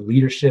was the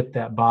leadership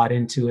that bought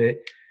into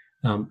it.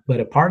 But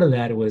a part of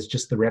that, it was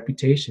just the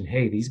reputation.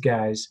 Hey, these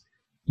guys,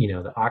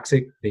 the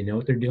OCSIC, they know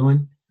what they're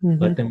doing.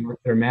 Mm-hmm. Let them work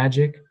their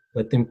magic.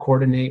 Let them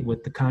coordinate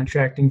with the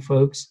contracting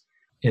folks.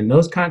 And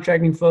those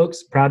contracting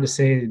folks, proud to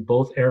say,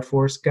 both Air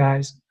Force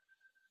guys,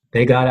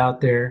 they got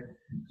out there,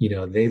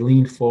 they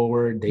leaned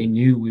forward. They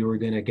knew we were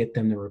going to get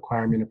them the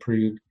requirement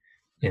approved,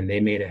 and they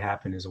made it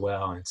happen as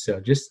well. And so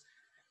just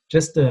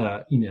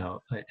an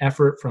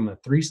effort from a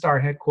 3-star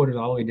headquarters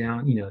all the way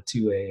down,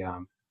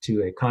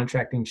 to a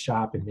contracting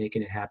shop and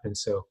making it happen.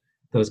 So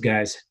those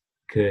guys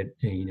could,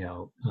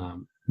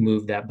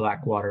 move that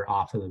black water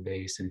off of the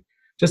base. And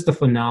just a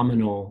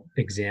phenomenal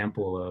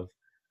example of,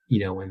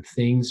 when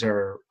things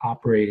are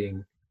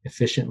operating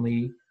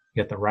efficiently,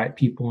 you got the right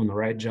people in the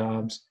right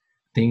jobs,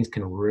 things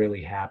can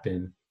really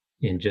happen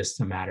in just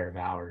a matter of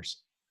hours.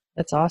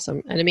 That's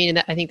awesome. And I mean,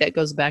 I think that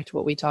goes back to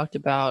what we talked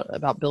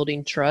about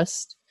building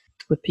trust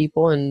with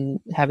people and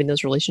having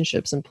those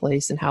relationships in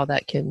place, and how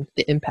the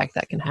impact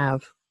that can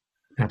have.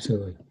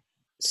 Absolutely.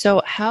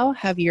 So how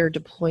have your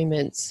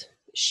deployments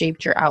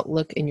shaped your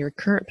outlook in your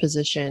current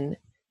position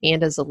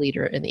and as a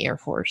leader in the Air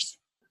Force?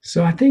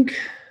 So I think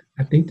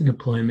the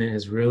deployment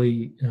has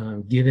really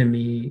given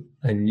me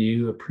a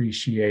new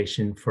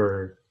appreciation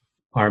for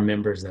our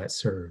members that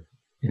serve,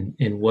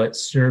 and what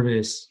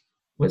service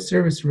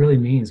really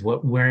means,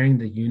 what wearing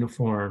the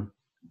uniform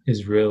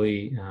is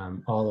really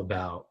all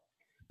about.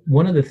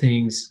 One of the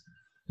things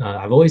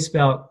I've always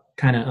felt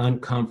kind of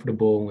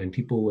uncomfortable when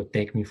people would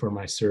thank me for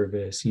my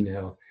service.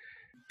 I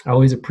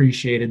always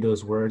appreciated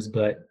those words,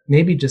 but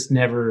maybe just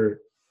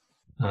never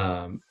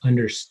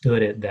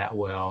understood it that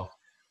well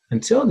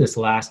until this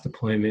last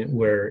deployment,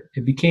 where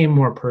it became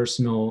more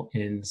personal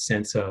in the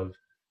sense of,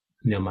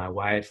 my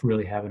wife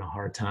really having a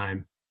hard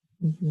time,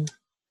 Mm-hmm.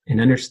 and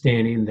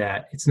understanding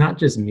that it's not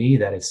just me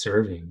that is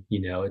serving.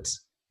 It's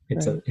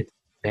Right. it's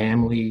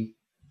family.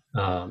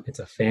 It's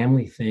a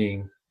family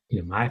thing.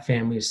 My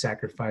family is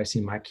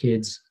sacrificing. My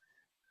kids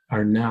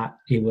are not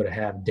able to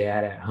have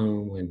dad at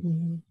home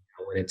when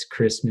it's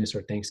Christmas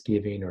or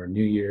Thanksgiving or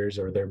New Year's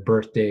or their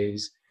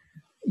birthdays.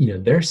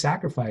 They're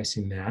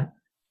sacrificing that.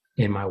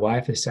 And my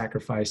wife is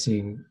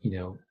sacrificing,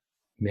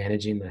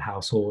 managing the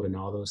household and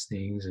all those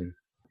things.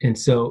 And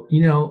so,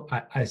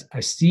 I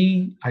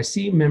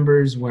see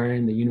members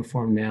wearing the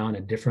uniform now in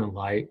a different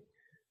light.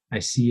 I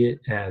see it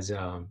as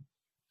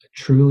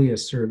truly a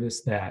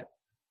service that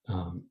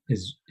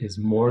is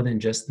more than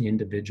just the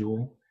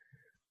individual.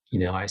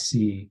 I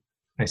see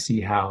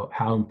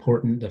how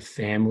important the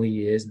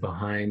family is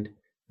behind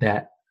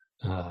that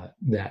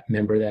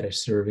member that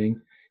is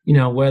serving.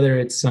 whether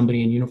it's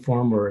somebody in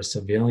uniform or a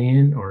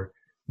civilian or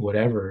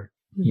whatever,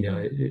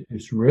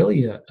 it's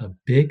really a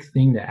big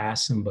thing to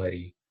ask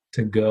somebody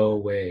to go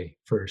away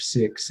for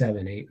 6,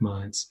 7, 8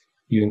 months.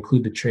 You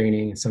include the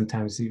training, and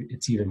sometimes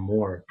it's even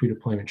more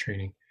pre-deployment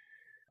training.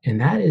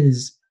 And that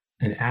is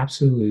an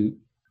absolute,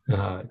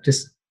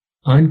 just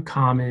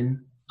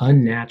uncommon,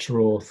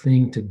 unnatural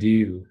thing to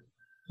do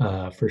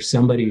for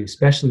somebody,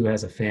 especially who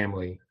has a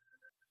family.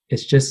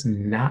 It's just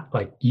not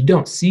like, you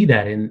don't see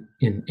that in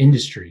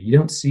industry. You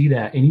don't see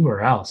that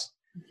anywhere else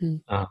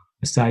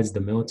besides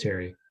the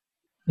military.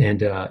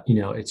 And,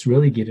 it's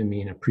really given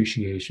me an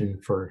appreciation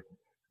for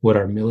what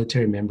our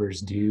military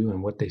members do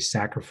and what they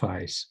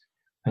sacrifice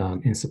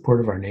in support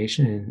of our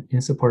nation and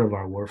in support of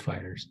our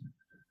warfighters.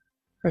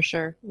 For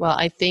sure. Well,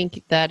 I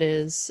think that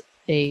is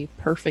a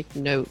perfect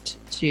note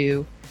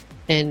to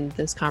end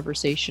this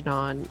conversation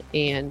on.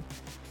 And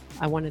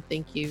I want to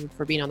thank you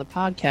for being on the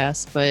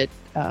podcast, but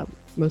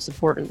most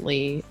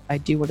importantly, I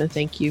do want to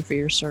thank you for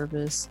your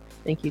service.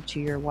 Thank you to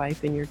your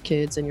wife and your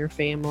kids and your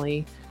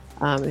family.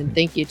 And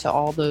thank you to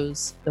all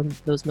those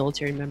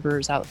military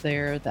members out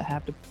there that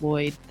have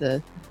deployed,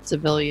 the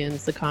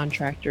civilians, the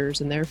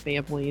contractors, and their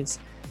families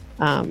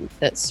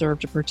that serve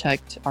to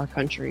protect our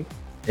country.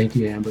 Thank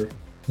you, Amber.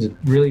 It was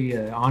really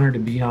an honor to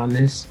be on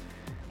this.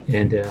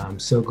 And I'm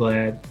so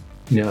glad,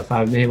 if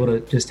I'm able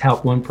to just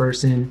help one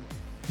person,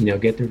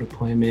 get their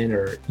deployment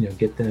or,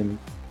 get them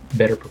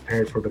better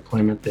prepared for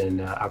deployment,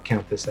 then I'll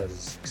count this as a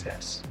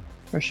success.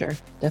 For sure.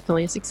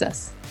 Definitely a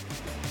success.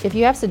 If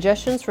you have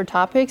suggestions for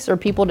topics or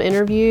people to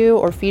interview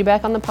or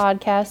feedback on the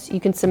podcast, you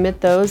can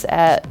submit those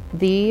at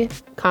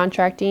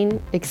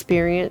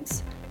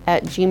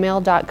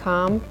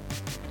thecontractingexperience@gmail.com.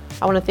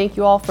 I want to thank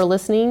you all for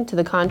listening to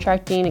the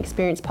Contracting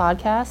Experience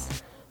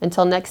podcast.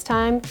 Until next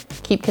time,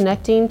 keep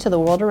connecting to the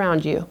world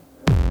around you.